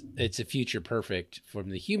 it's a future perfect from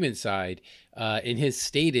the human side. In his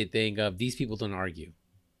stated thing of, these people don't argue.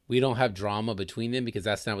 We don't have drama between them because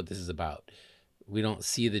that's not what this is about. We don't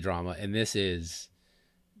see the drama. And this is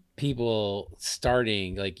people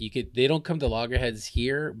starting, like, they don't come to loggerheads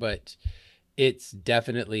here, but it's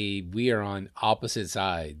definitely, we are on opposite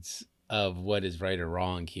sides of what is right or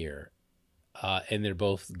wrong here. And they're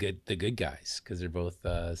both the good guys, because they're both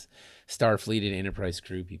Starfleet and Enterprise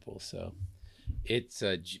crew people. So it's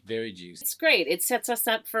very juicy. It's great. It sets us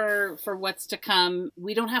up for what's to come.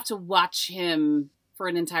 We don't have to watch him for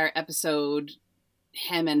an entire episode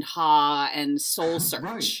hem and haw and soul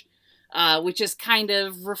search, which is kind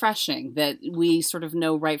of refreshing that we sort of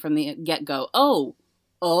know right from the get-go,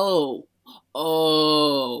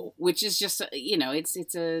 which is just,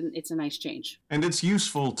 it's a nice change. And it's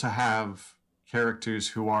useful to have characters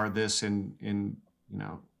who are this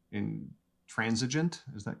intransigent,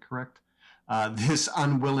 is that correct? This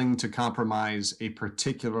unwilling to compromise a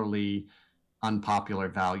particularly unpopular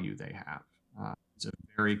value they have. It's a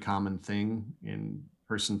very common thing in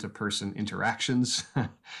person-to-person interactions.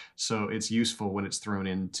 So it's useful when it's thrown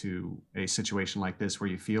into a situation like this where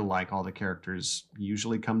you feel like all the characters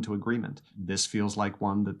usually come to agreement. This feels like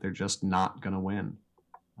one that they're just not going to win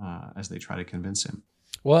as they try to convince him.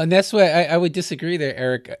 Well, and that's why I would disagree there,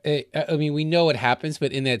 Eric. I mean, we know what happens,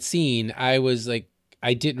 but in that scene, I was like,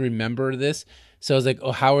 I didn't remember this. So I was like,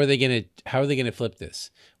 oh, how are they gonna flip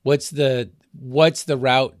this? What's the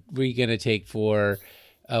route we're gonna take for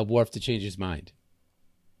Worf to change his mind?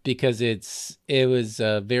 Because it was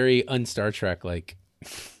very un-Star Trek like,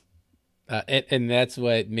 and that's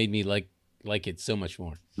what made me like it so much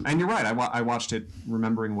more. And you're right. I watched it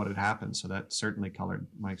remembering what had happened, so that certainly colored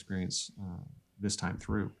my experience this time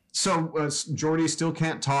through. So Geordi still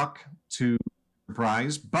can't talk to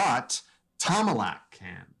Enterprise, but Tomalak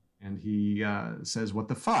can. And he says, what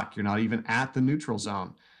the fuck? You're not even at the neutral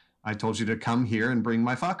zone. I told you to come here and bring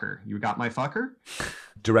my fucker. You got my fucker?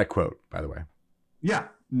 Direct quote, by the way. Yeah,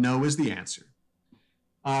 no is the answer.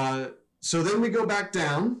 So then we go back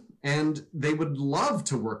down, and they would love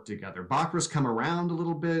to work together. Bakra's come around a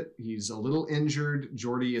little bit. He's a little injured.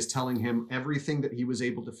 Geordi is telling him everything that he was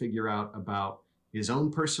able to figure out about his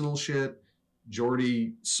own personal shit.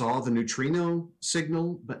 Geordi saw the neutrino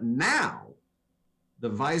signal, but now the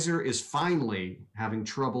visor is finally having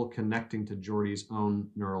trouble connecting to Geordi's own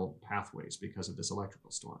neural pathways because of this electrical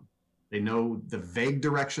storm. They know the vague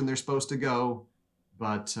direction they're supposed to go,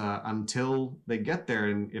 but until they get there,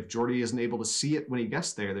 and if Geordi isn't able to see it when he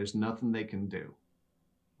gets there, there's nothing they can do.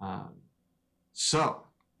 So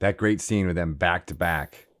that great scene with them back to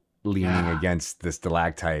back, leaning against the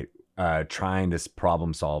stalactite, trying to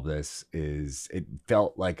problem solve this, it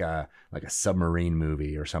felt like a submarine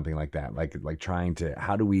movie or something like that. Like trying to,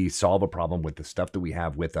 how do we solve a problem with the stuff that we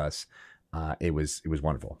have with us? It was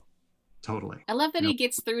wonderful. Totally. I love that he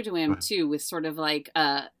gets through to him too with sort of like,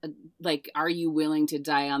 are you willing to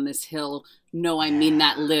die on this hill? No, I mean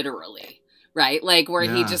that literally. Right? Like where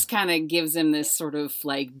he just kind of gives him this sort of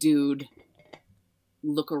like, dude,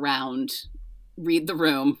 look around, read the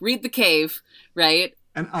room, read the cave, right?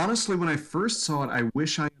 And honestly, when I first saw it, I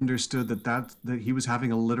wish I understood that he was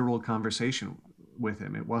having a literal conversation with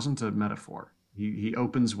him. It wasn't a metaphor. He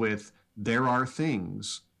opens with, there are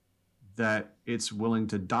things that it's willing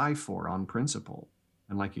to die for on principle.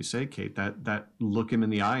 And like you say, Kate, that look him in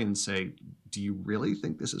the eye and say, do you really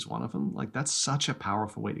think this is one of them? Like, that's such a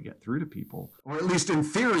powerful way to get through to people. Or at least in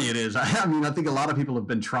theory it is. I mean, I think a lot of people have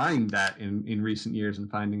been trying that in recent years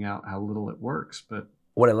and finding out how little it works. But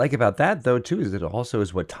what I like about that, though, too, is it also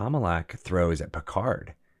is what Tomalak throws at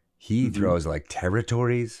Picard. He throws like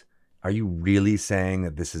territories. Are you really saying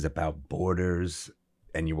that this is about borders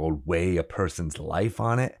and you will weigh a person's life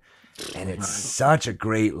on it? And it's such a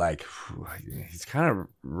great, like, he's kind of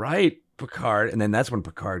right, Picard. And then that's when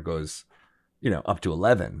Picard goes, up to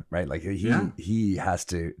 11, right? Like he has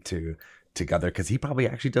to together, because he probably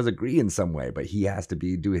actually does agree in some way, but he has to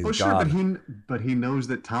do his job. Sure, but he knows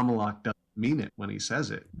that Tomalak doesn't mean it when he says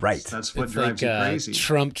it. Right. That's what it's drives like, you crazy.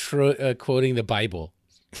 Trump quoting the Bible.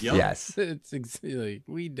 Yep. Yes. It's like,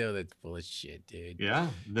 we know that's full of shit, dude. Yeah.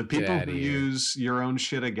 The people who use your own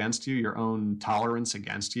shit against you, your own tolerance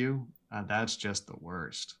against you, that's just the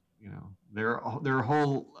worst. There are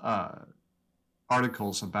whole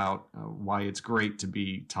articles about why it's great to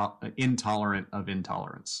be intolerant of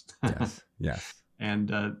intolerance. Yes.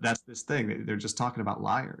 And that's this thing. They're just talking about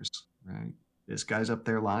liars, right? This guy's up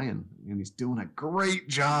there lying, and he's doing a great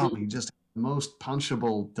job. He just most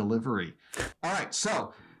punchable delivery. All right,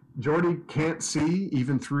 so Geordi can't see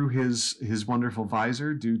even through his wonderful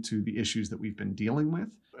visor due to the issues that we've been dealing with.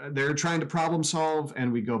 They're trying to problem solve,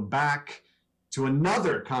 and we go back to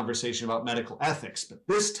another conversation about medical ethics, but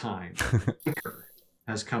this time Riker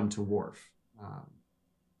has come to Worf.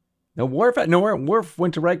 Worf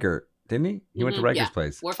went to Riker, didn't he? He went to Riker's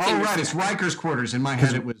place. Worf right, it's Riker's quarters. In my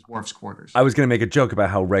head, it was Worf's quarters. I was going to make a joke about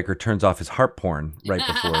how Riker turns off his heart porn right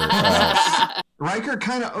before. Riker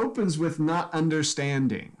kind of opens with not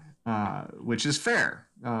understanding, which is fair.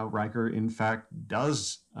 Riker, in fact,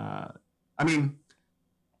 does.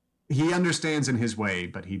 He understands in his way,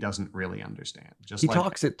 but he doesn't really understand. He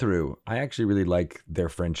talks it through. I actually really like their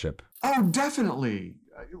friendship. Oh, definitely.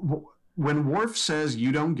 When Worf says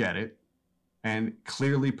you don't get it and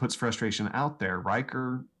clearly puts frustration out there,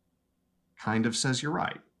 Riker kind of says you're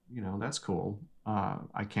right. That's cool.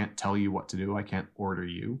 I can't tell you what to do. I can't order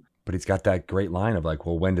you. But he's got that great line of like,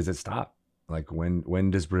 well, when does it stop? Like,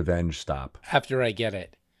 when does revenge stop? After I get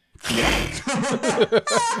it. Yeah.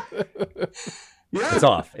 It's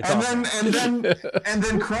off. And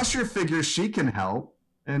then Crusher figures she can help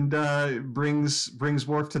and brings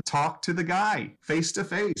Worf to talk to the guy face to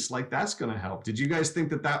face. Like, that's going to help. Did you guys think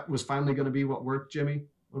that was finally going to be what worked, Jimmy?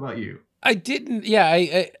 What about you? I didn't. Yeah,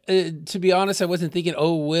 I to be honest, I wasn't thinking,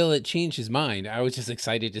 oh, will it change his mind? I was just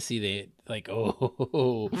excited to see that, like,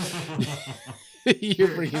 oh, you're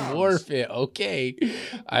bringing Worf in. Okay,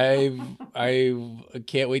 I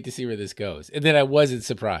can't wait to see where this goes. And then I wasn't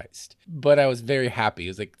surprised, but I was very happy. It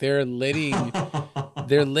was like they're letting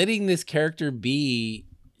this character be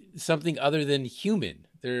something other than human.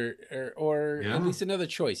 Or at least another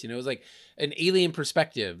choice. It was like an alien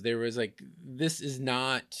perspective. There was like, this is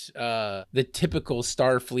not the typical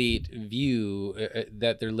Starfleet view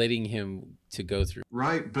that they're letting him to go through.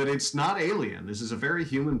 Right, but it's not alien. This is a very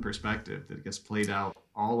human perspective that gets played out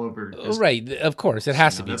all over. Right, of course, it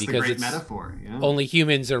has to be, that's because the great it's metaphor. Yeah. Only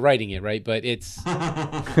humans are writing it, right? But it's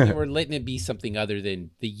we're letting it be something other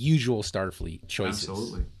than the usual Starfleet choices.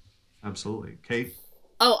 Absolutely. Kate?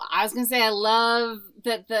 Oh, I was gonna say, I love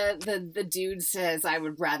that the dude says, I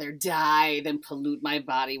would rather die than pollute my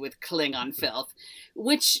body with Klingon filth,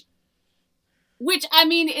 which I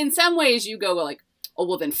mean, in some ways you go like, oh,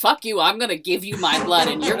 well then fuck you, I'm gonna give you my blood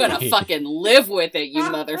and you're gonna fucking live with it, you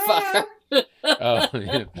motherfucker. Oh,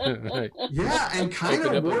 yeah, right. Yeah, and kind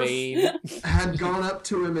of Worf had gone up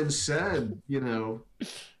to him and said,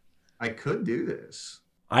 I could do this.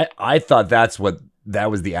 I thought that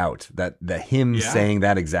was the out. That him saying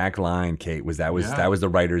that exact line, Kate, that was the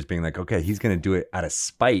writers being like, okay, he's going to do it out of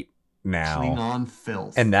spite now. Klingon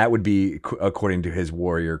filth. And that would be according to his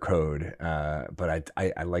warrior code. But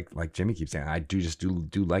I like Jimmy keeps saying, I do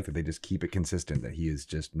like that they just keep it consistent, that he is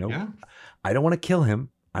just, I don't want to kill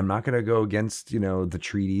him. I'm not going to go against, the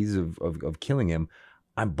treaties of killing him,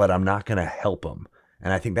 but I'm not going to help him.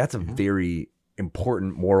 And I think that's a very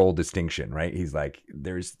important moral distinction, right? He's like,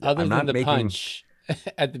 I'm not making punch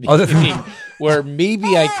at the beginning where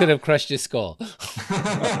maybe I could have crushed his skull.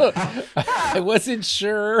 I wasn't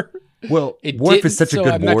sure. Well, Worf is such a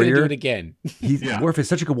good warrior. Do it again. Worf is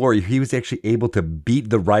such a good warrior. He was actually able to beat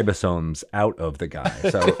the ribosomes out of the guy.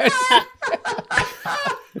 So.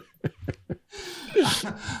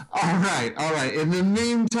 All right. In the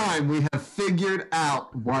meantime, we have figured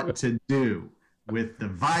out what to do with the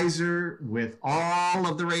visor, with all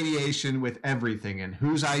of the radiation, with everything. And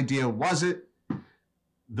whose idea was it?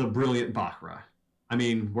 The brilliant Bachra. I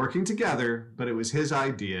mean, working together, but it was his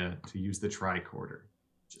idea to use the tricorder.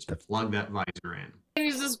 Just plug that visor in.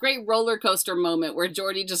 There's this great roller coaster moment where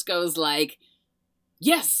Geordi just goes like,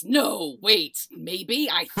 yes, no, wait, maybe,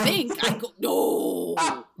 I think, I go, no.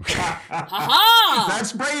 Ha-ha!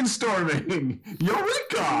 That's brainstorming.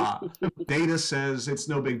 Eureka! Data says it's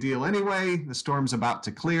no big deal anyway. The storm's about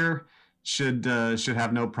to clear. Should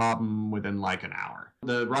have no problem within like an hour.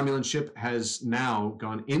 The Romulan ship has now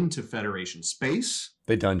gone into Federation space.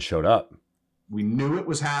 They done showed up. We knew it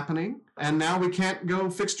was happening, and now we can't go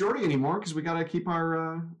fix Geordi anymore because we got to keep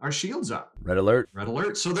our shields up. Red alert. Red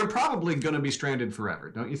alert. So they're probably going to be stranded forever,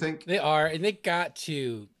 don't you think? They are, and they got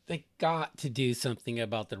to do something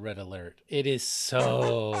about the red alert. It is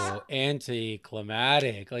so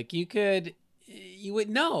anticlimactic. Like you would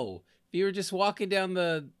know if you were just walking down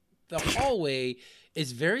the hallway.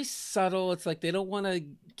 It's very subtle. It's like they don't want to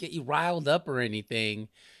get you riled up or anything.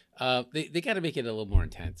 They got to make it a little more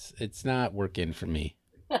intense. It's not working for me.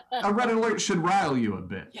 A red alert should rile you a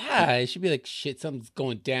bit. Yeah, it should be like, shit, something's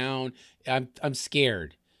going down. I'm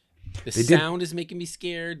scared. The sound is making me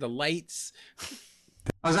scared. The lights.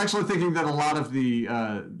 I was actually thinking that a lot of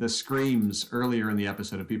the screams earlier in the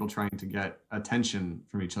episode of people trying to get attention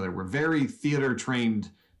from each other were very theater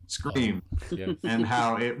trained scream, and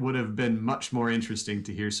how it would have been much more interesting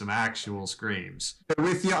to hear some actual screams. They're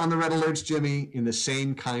with you on the red alerts, Jimmy, in the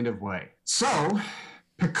same kind of way. So,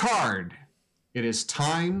 Picard, it is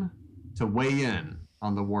time to weigh in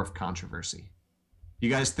on the Worf controversy. You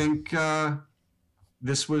guys think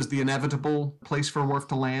this was the inevitable place for Worf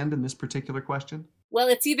to land in this particular question? Well,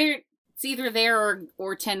 it's either there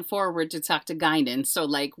or 10 forward to talk to Guinan. So,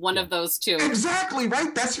 like, one of those two. Exactly,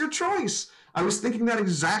 right? That's your choice. I was thinking that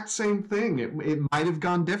exact same thing. It might have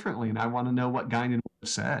gone differently, and I want to know what Guinan would have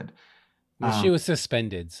said. Well, she was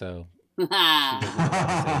suspended, so. All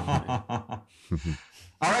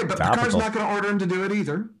right, but Picard's not going to order him to do it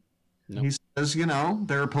either. Nope. He says,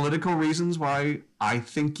 there are political reasons why I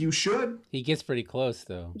think you should. He gets pretty close,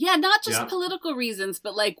 though. Yeah, not just political reasons,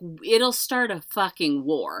 but it'll start a fucking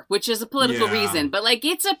war, which is a political reason. But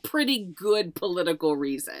it's a pretty good political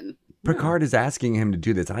reason. Picard is asking him to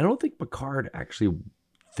do this. I don't think Picard actually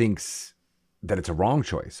thinks that it's a wrong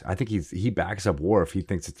choice. I think he backs up Worf. He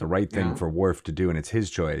thinks it's the right thing for Worf to do, and it's his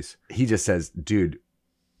choice. He just says, dude,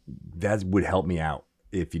 that would help me out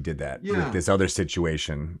if you did that with this other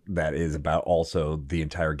situation that is about also the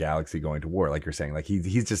entire galaxy going to war, like you're saying.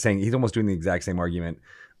 He's just saying, he's almost doing the exact same argument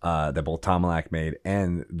that both Tomalak made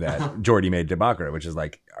and that Geordi made to Baccarat, which is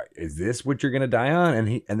is this what you're going to die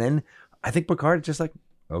on? And then I think Picard is just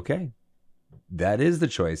okay, that is the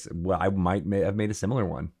choice. Well, I may have made a similar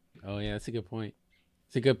one. Oh, yeah, that's a good point.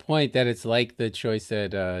 It's a good point that it's like the choice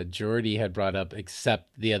that Geordi had brought up,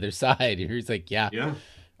 except the other side. He's like, yeah,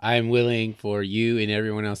 I'm willing for you and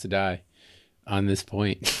everyone else to die on this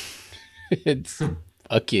point. It's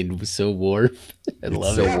fucking so Worf. I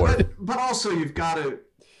love it. Worf. But also, you've got to,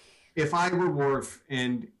 if I were Worf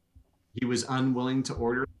and he was unwilling to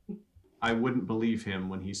order, I wouldn't believe him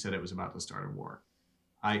when he said it was about to start a war.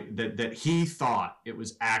 That he thought it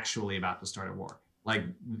was actually about to start a war.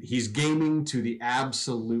 He's gaming to the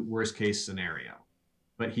absolute worst case scenario,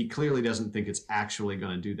 but he clearly doesn't think it's actually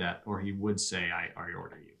going to do that, or he would say, I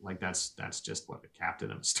order you. That's just what the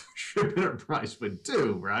captain of Starship Enterprise would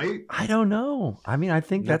do, right? I don't know. I mean, I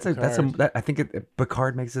think I think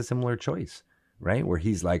Picard makes a similar choice, right? Where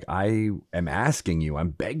he's like, I am asking you, I'm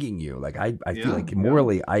begging you. I feel like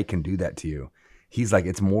morally I can do that to you. He's like,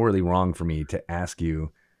 it's morally wrong for me to ask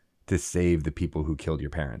you to save the people who killed your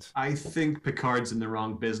parents. I think Picard's in the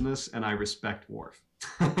wrong business, and I respect Worf.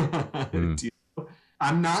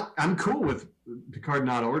 I'm cool with Picard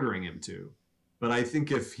not ordering him to, but I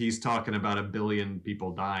think if he's talking about 1 billion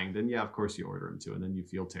people dying, then of course you order him to, and then you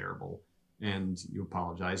feel terrible and you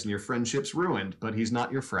apologize and your friendship's ruined, but he's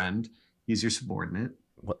not your friend. He's your subordinate.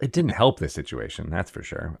 Well, it didn't help this situation, that's for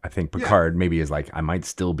sure. I think Picard maybe is I might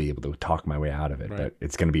still be able to talk my way out of it, but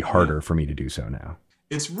it's going to be harder for me to do so now.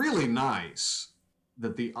 It's really nice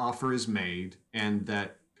that the offer is made and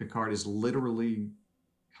that Picard is literally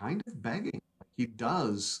kind of begging. He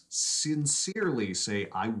does sincerely say,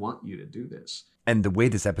 I want you to do this. And the way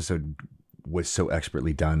this episode was so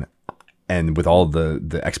expertly done, and with all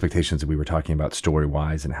the expectations that we were talking about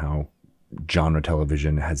story-wise and how genre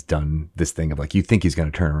television has done this thing of you think he's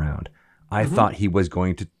going to turn around. I thought he was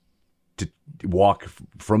going to walk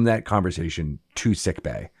from that conversation to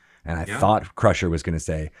sickbay. And I thought Crusher was going to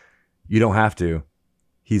say, you don't have to.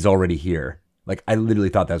 He's already here. I literally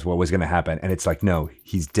thought that's what was going to happen. And it's no,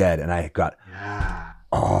 he's dead. And I got,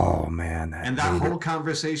 oh man. That whole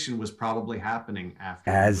conversation was probably happening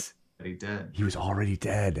after he dead. He was already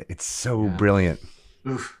dead. It's so brilliant.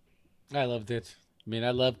 Oof. I loved it. I mean,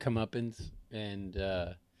 I love comeuppance. And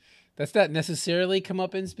that's not necessarily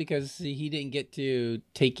comeuppance because he didn't get to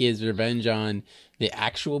take his revenge on the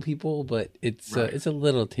actual people, but it's a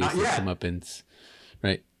little taste of comeuppance,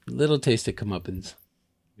 right? Little taste of comeuppance.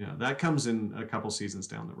 Yeah, that comes in a couple seasons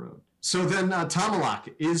down the road. So then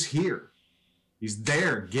Tomalak is here. He's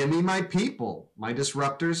there. Give me my people. My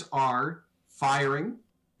disruptors are firing.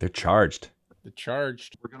 They're charged. They're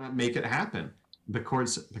charged. We're going to make it happen. Picard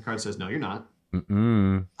says, no, you're not.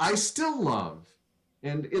 Mm-mm. I still love,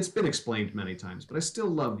 and it's been explained many times, but I still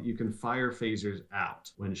love that you can fire phasers out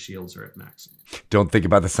when shields are at maximum. Don't think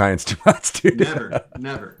about the science too much, dude.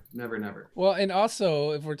 Never. Well, and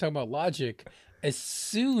also, if we're talking about logic, as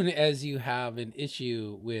soon as you have an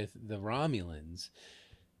issue with the Romulans,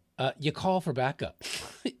 you call for backup.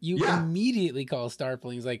 You immediately call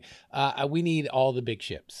Starfleet. Like, we need all the big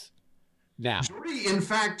ships. Now, Geordi, in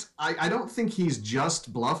fact, I don't think he's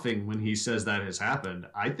just bluffing when he says that has happened.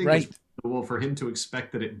 I think it's possible for him to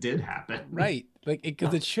expect that it did happen. Right.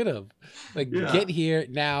 Because it should have. Get here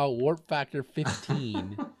now, warp factor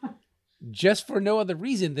 15. Just for no other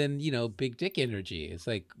reason than, big dick energy. It's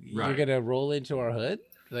you're going to roll into our hood?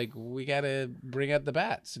 We got to bring out the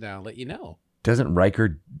bats now, let you know. Doesn't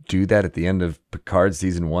Riker do that at the end of Picard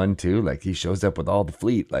season 1 too? He shows up with all the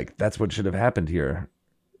fleet. That's what should have happened here.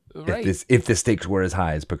 Right. If the stakes were as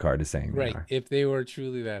high as Picard is saying. Right. If they were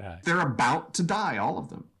truly that high. They're about to die, all of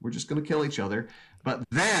them. We're just going to kill each other. But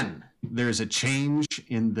then there's a change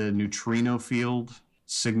in the neutrino field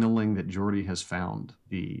signaling that Geordi has found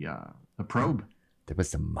the probe. There was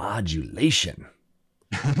some modulation.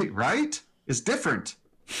 Right? It's different.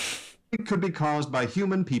 It could be caused by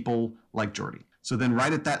human people like Geordi. So then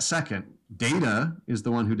right at that second, Data is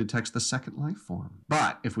the one who detects the second life form.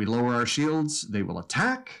 But if we lower our shields, they will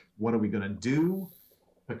attack. What are we going to do?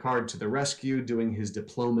 Picard to the rescue, doing his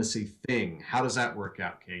diplomacy thing. How does that work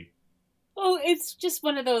out, Kate? Oh, it's just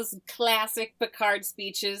one of those classic Picard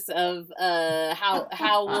speeches of how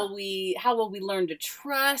will we learn to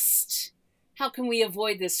trust? How can we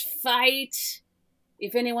avoid this fight?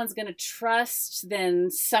 If anyone's going to trust, then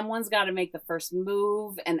someone's got to make the first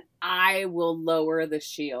move, and I will lower the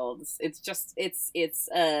shields.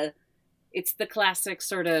 It's the classic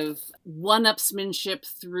sort of one-upsmanship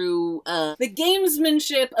through the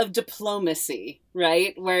gamesmanship of diplomacy,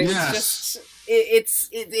 right? Where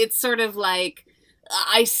it's sort of like,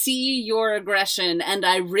 I see your aggression and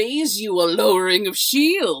I raise you a lowering of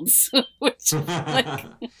shields. Which, like...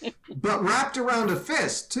 But wrapped around a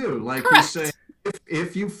fist, too. Like Correct. You say,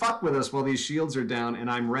 if you fuck with us while these shields are down and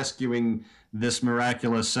I'm rescuing this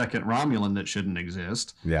miraculous second Romulan that shouldn't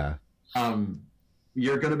exist, Yeah.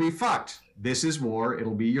 You're going to be fucked. This is war.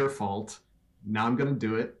 It'll be your fault. Now I'm going to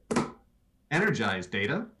do it. Energize,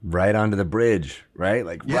 Data. Right onto the bridge, right?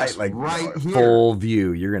 Like Yes, right here. Full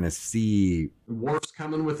view. You're gonna see. Worf's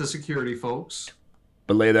coming with the security folks.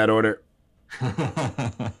 Belay that order.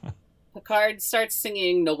 Picard starts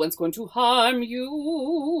singing, "No one's going to harm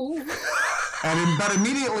you." But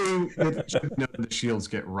immediately, the shields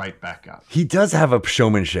get right back up. He does have a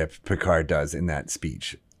showmanship, Picard does, in that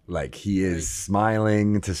speech. Like, he is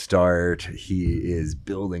smiling to start. He is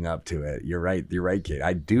building up to it. You're right, Kate.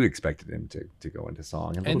 I do expect him to go into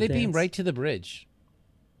song. And they beam right to the bridge,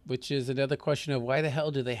 which is another question of why the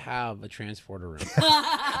hell do they have a transporter room?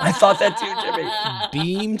 I thought that too, Jimmy.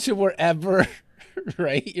 Beam to wherever,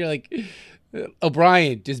 right? You're like,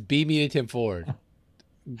 O'Brien, just beam me to Tim Ford.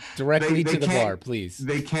 Directly to the bar, please.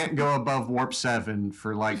 They can't go above warp 7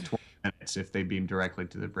 for like 20 minutes if they beam directly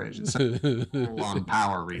to the bridge. It's a long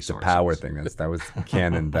power resource. It's a power thing. That was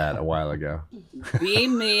canon that a while ago.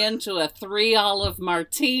 Beam me into a 3 olive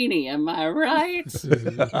martini, am I right?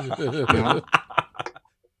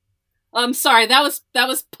 I'm sorry, that was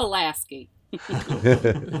Pulaski.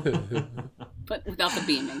 But without the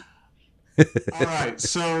beaming. All right,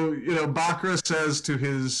 so Bakra says to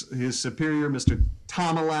his superior, Mr.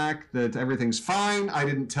 Tomalak, that everything's fine. I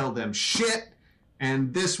didn't tell them shit,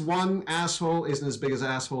 and this one asshole isn't as big as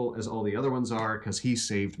asshole as all the other ones are because he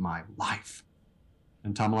saved my life.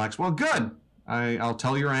 And Tomalak's, well, good. I'll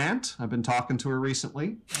tell your aunt. I've been talking to her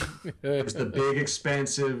recently. There's the big,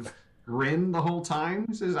 expansive grin the whole time.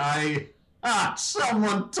 He says,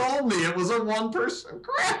 someone told me it was a one-person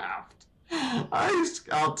craft.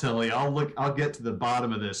 I'll tell you. I'll get to the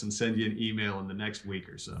bottom of this and send you an email in the next week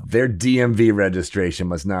or so. Their DMV registration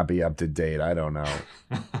must not be up to date. I don't know.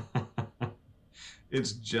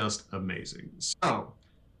 It's just amazing. So,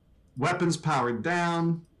 weapons powered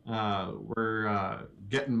down. We're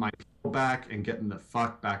getting my people back and getting the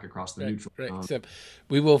fuck back across the neutral zone. Except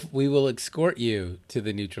we will escort you to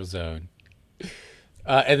the neutral zone.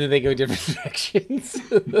 And then they go different directions.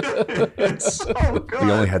 It's so good.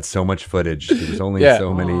 We only had so much footage. There was only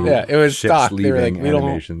so many it was ships stock. leaving they were like,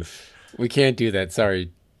 animations. We can't do that. Sorry,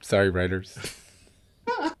 writers.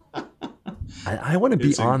 I want to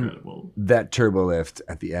be on incredible. That turbo lift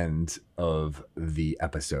at the end of the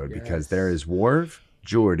episode because there is Worf,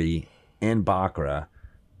 Geordi, and Bakra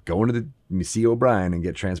going to see O'Brien and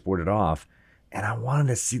get transported off. And I wanted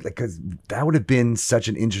to see, because that would have been such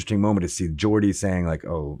an interesting moment to see Geordi saying, like,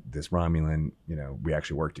 oh, this Romulan, we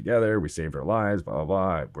actually worked together. We saved our lives, blah, blah,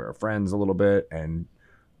 blah. We're friends a little bit. And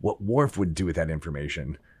what Worf would do with that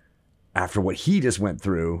information after what he just went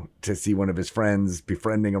through to see one of his friends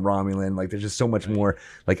befriending a Romulan. Like, there's just so much more.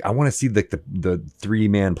 Like, I want to see the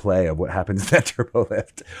 3-man play of what happens in that turbo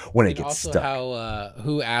lift when it gets stuck. How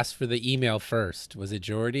who asked for the email first? Was it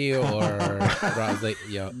Geordi or Rob? Like,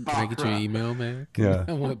 can I get your email, man? Yeah.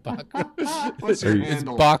 I want Bakra. What's your It's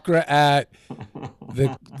handle? Bakra at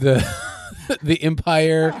the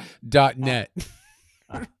empire.net.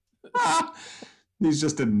 He's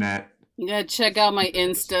just a net. You gotta check out my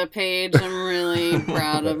Insta page. I'm really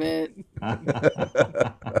proud of it.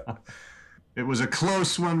 It was a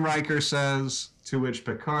close one, Riker says, to which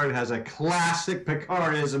Picard has a classic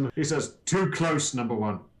Picardism. He says, too close, number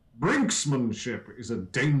one. Brinksmanship is a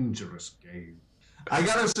dangerous game. I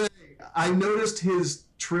gotta say, I noticed his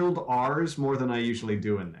trilled R's more than I usually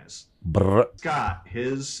do in this. Brr. Scott,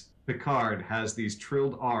 his Picard has these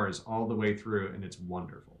trilled R's all the way through, and it's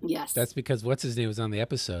wonderful. Yes. That's because what's his name was on the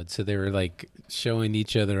episode, so they were like showing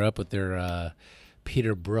each other up with their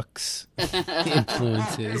Peter Brooks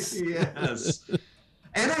influences. Yes.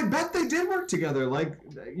 And I bet they did work together. Like,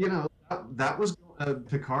 that was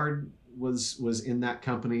Picard was in that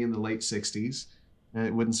company in the late 60s.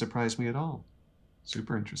 It wouldn't surprise me at all.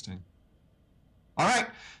 Super interesting. All right.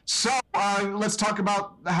 So let's talk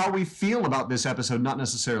about how we feel about this episode, not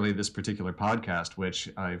necessarily this particular podcast, which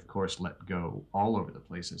I, of course, let go all over the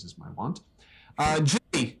place, as is my wont.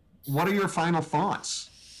 Jimmy, what are your final thoughts?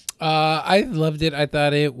 I loved it. I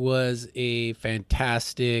thought it was a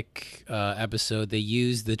fantastic episode. They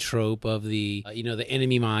used the trope of the the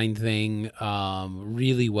enemy mine thing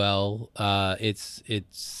really well. It's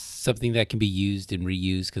something that can be used and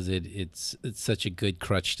reused because it's such a good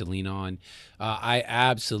crutch to lean on. I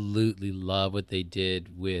absolutely love what they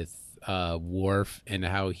did with Worf and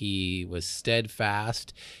how he was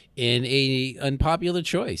steadfast in a unpopular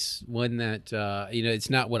choice, one that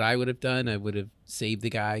it's not what I would have done. I would have saved the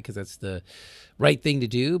guy because that's the right thing to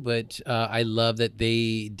do, but I love that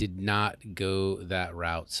they did not go that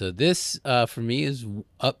route. So this for me is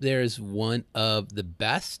up there as one of the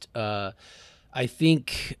best. I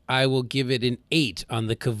think I will give it an 8 on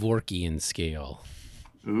the Kevorkian scale.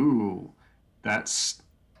 Ooh, that's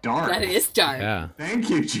dark. That is dark. Yeah. Thank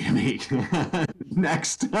you, Jimmy.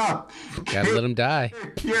 Next up. Gotta let him die.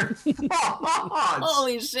 Your thoughts.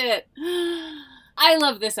 Holy shit. I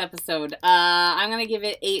love this episode. I'm going to give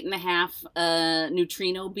it 8.5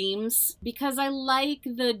 neutrino beams because I like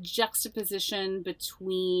the juxtaposition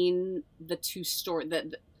between the two stories.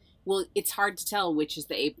 Well, it's hard to tell which is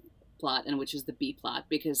the A plot and which is the B plot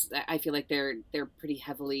because I feel like they're pretty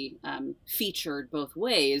heavily featured both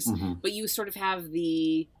ways. Mm-hmm. But you sort of have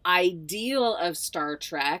the ideal of Star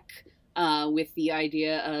Trek with the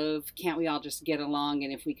idea of can't we all just get along,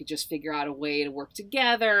 and if we could just figure out a way to work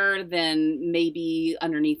together, then maybe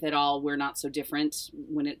underneath it all we're not so different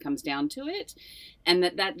when it comes down to it. And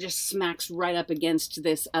that just smacks right up against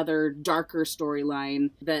this other darker storyline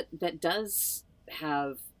that does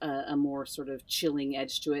have a more sort of chilling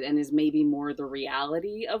edge to it and is maybe more the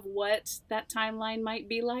reality of what that timeline might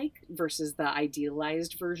be like versus the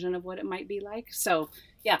idealized version of what it might be like. So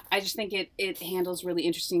yeah, I just think it handles really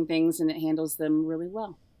interesting things and it handles them really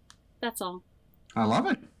well. That's all. I love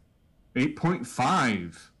it.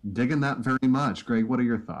 8.5. Digging that very much. Greg, what are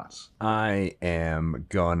your thoughts? I am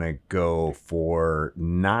gonna go for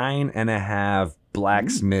 9.5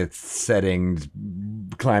 blacksmith setting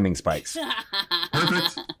climbing spikes.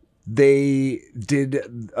 Perfect. They did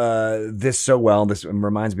this so well. This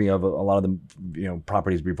reminds me of a lot of the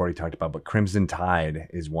properties we've already talked about, but Crimson Tide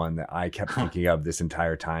is one that I kept thinking of this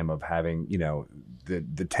entire time, of having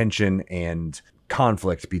the tension and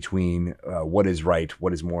conflict between what is right,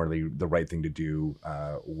 what is morally the right thing to do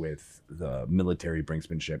with the military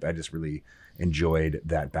brinksmanship. I just really enjoyed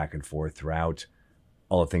that back and forth throughout.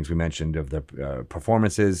 All the things we mentioned of the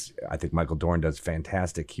performances. I think Michael Dorn does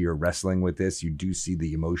fantastic here wrestling with this. You do see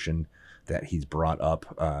the emotion that he's brought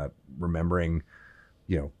up, remembering,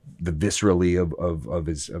 the viscerally of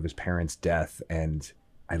his parents' death. And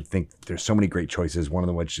I think there's so many great choices. One of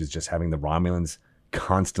them, which is just having the Romulans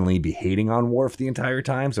constantly be hating on Worf the entire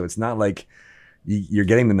time. So it's not like you're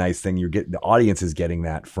getting the nice thing. The audience is getting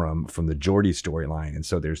that from the Geordi storyline. And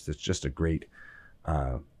so there's just a great,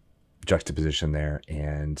 juxtaposition there,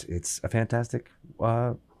 and it's a fantastic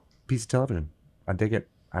piece of television. I dig it.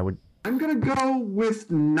 I'm gonna go with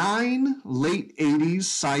 9 late 80s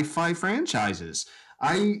sci-fi franchises.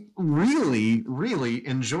 I really, really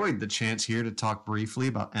enjoyed the chance here to talk briefly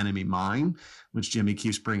about Enemy Mine, which Jimmy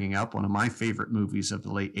keeps bringing up, one of my favorite movies of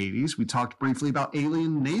the late 80s. We talked briefly about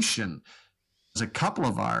Alien Nation, as a couple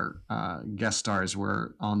of our guest stars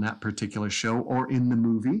were on that particular show or in the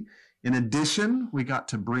movie. In addition, we got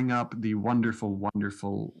to bring up the wonderful,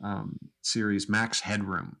 wonderful series Max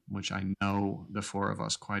Headroom, which I know the four of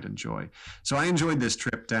us quite enjoy. So I enjoyed this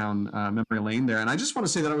trip down memory lane there. And I just want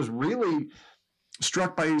to say that I was really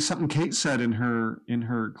struck by something Kate said in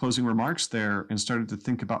her closing remarks there, and started to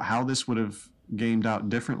think about how this would have gamed out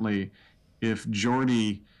differently if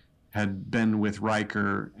Geordi had been with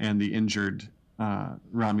Riker and the injured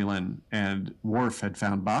Romulan, and Worf had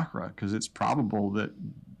found Bakra, because it's probable that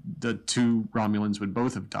the two Romulans would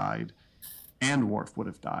both have died, and Worf would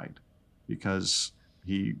have died, because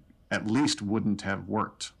he at least wouldn't have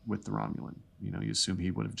worked with the Romulan. You assume he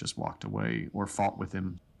would have just walked away or fought with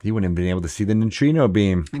him. He wouldn't have been able to see the neutrino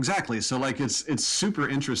beam. Exactly. So it's super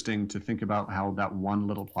interesting to think about how that one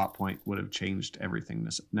little plot point would have changed everything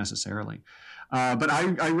necessarily. But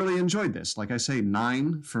I really enjoyed this. Like I say,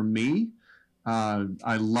 9 for me.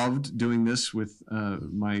 I loved doing this with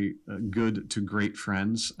my good to great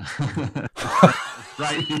friends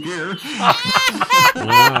right here.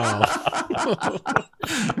 Wow.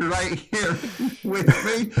 Right here with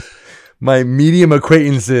me. My medium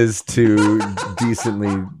acquaintances to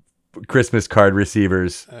decently Christmas card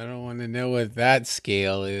receivers. I don't want to know what that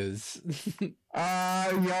scale is.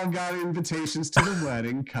 Y'all got invitations to the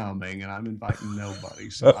wedding coming, and I'm inviting nobody.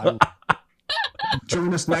 So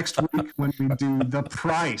join us next week when we do The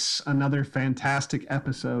Price, another fantastic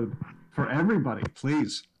episode for everybody.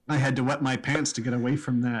 Please. I had to wet my pants to get away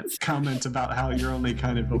from that comment about how you're only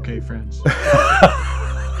kind of okay friends.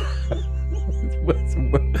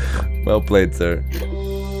 Well played, sir.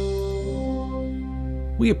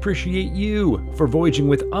 We appreciate you for voyaging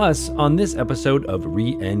with us on this episode of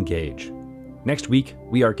Re-Engage. Next week,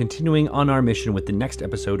 we are continuing on our mission with the next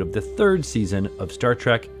episode of the 3rd season of Star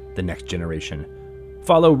Trek: The Next Generation.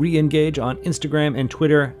 Follow Re-Engage on Instagram and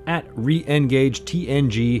Twitter at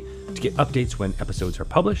ReEngageTNG to get updates when episodes are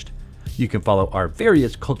published. You can follow our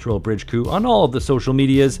various Cultural Bridge crew on all of the social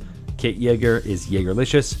medias. Kate Yeager is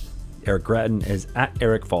Yeagerlicious. Eric Gratton is at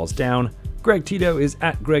Eric Falls Down. Greg Tito is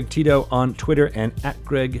at Greg Tito on Twitter and at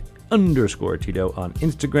Greg_Tito on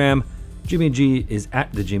Instagram. Jimmy G is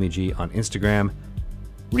at the Jimmy G on Instagram.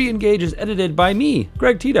 Re-Engage is edited by me,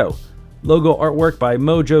 Greg Tito. Logo artwork by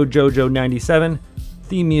Mojo Jojo 97.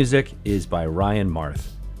 Theme music is by Ryan Marth.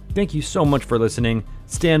 Thank you so much for listening.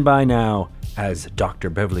 Stand by now as Dr.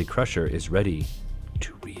 Beverly Crusher is ready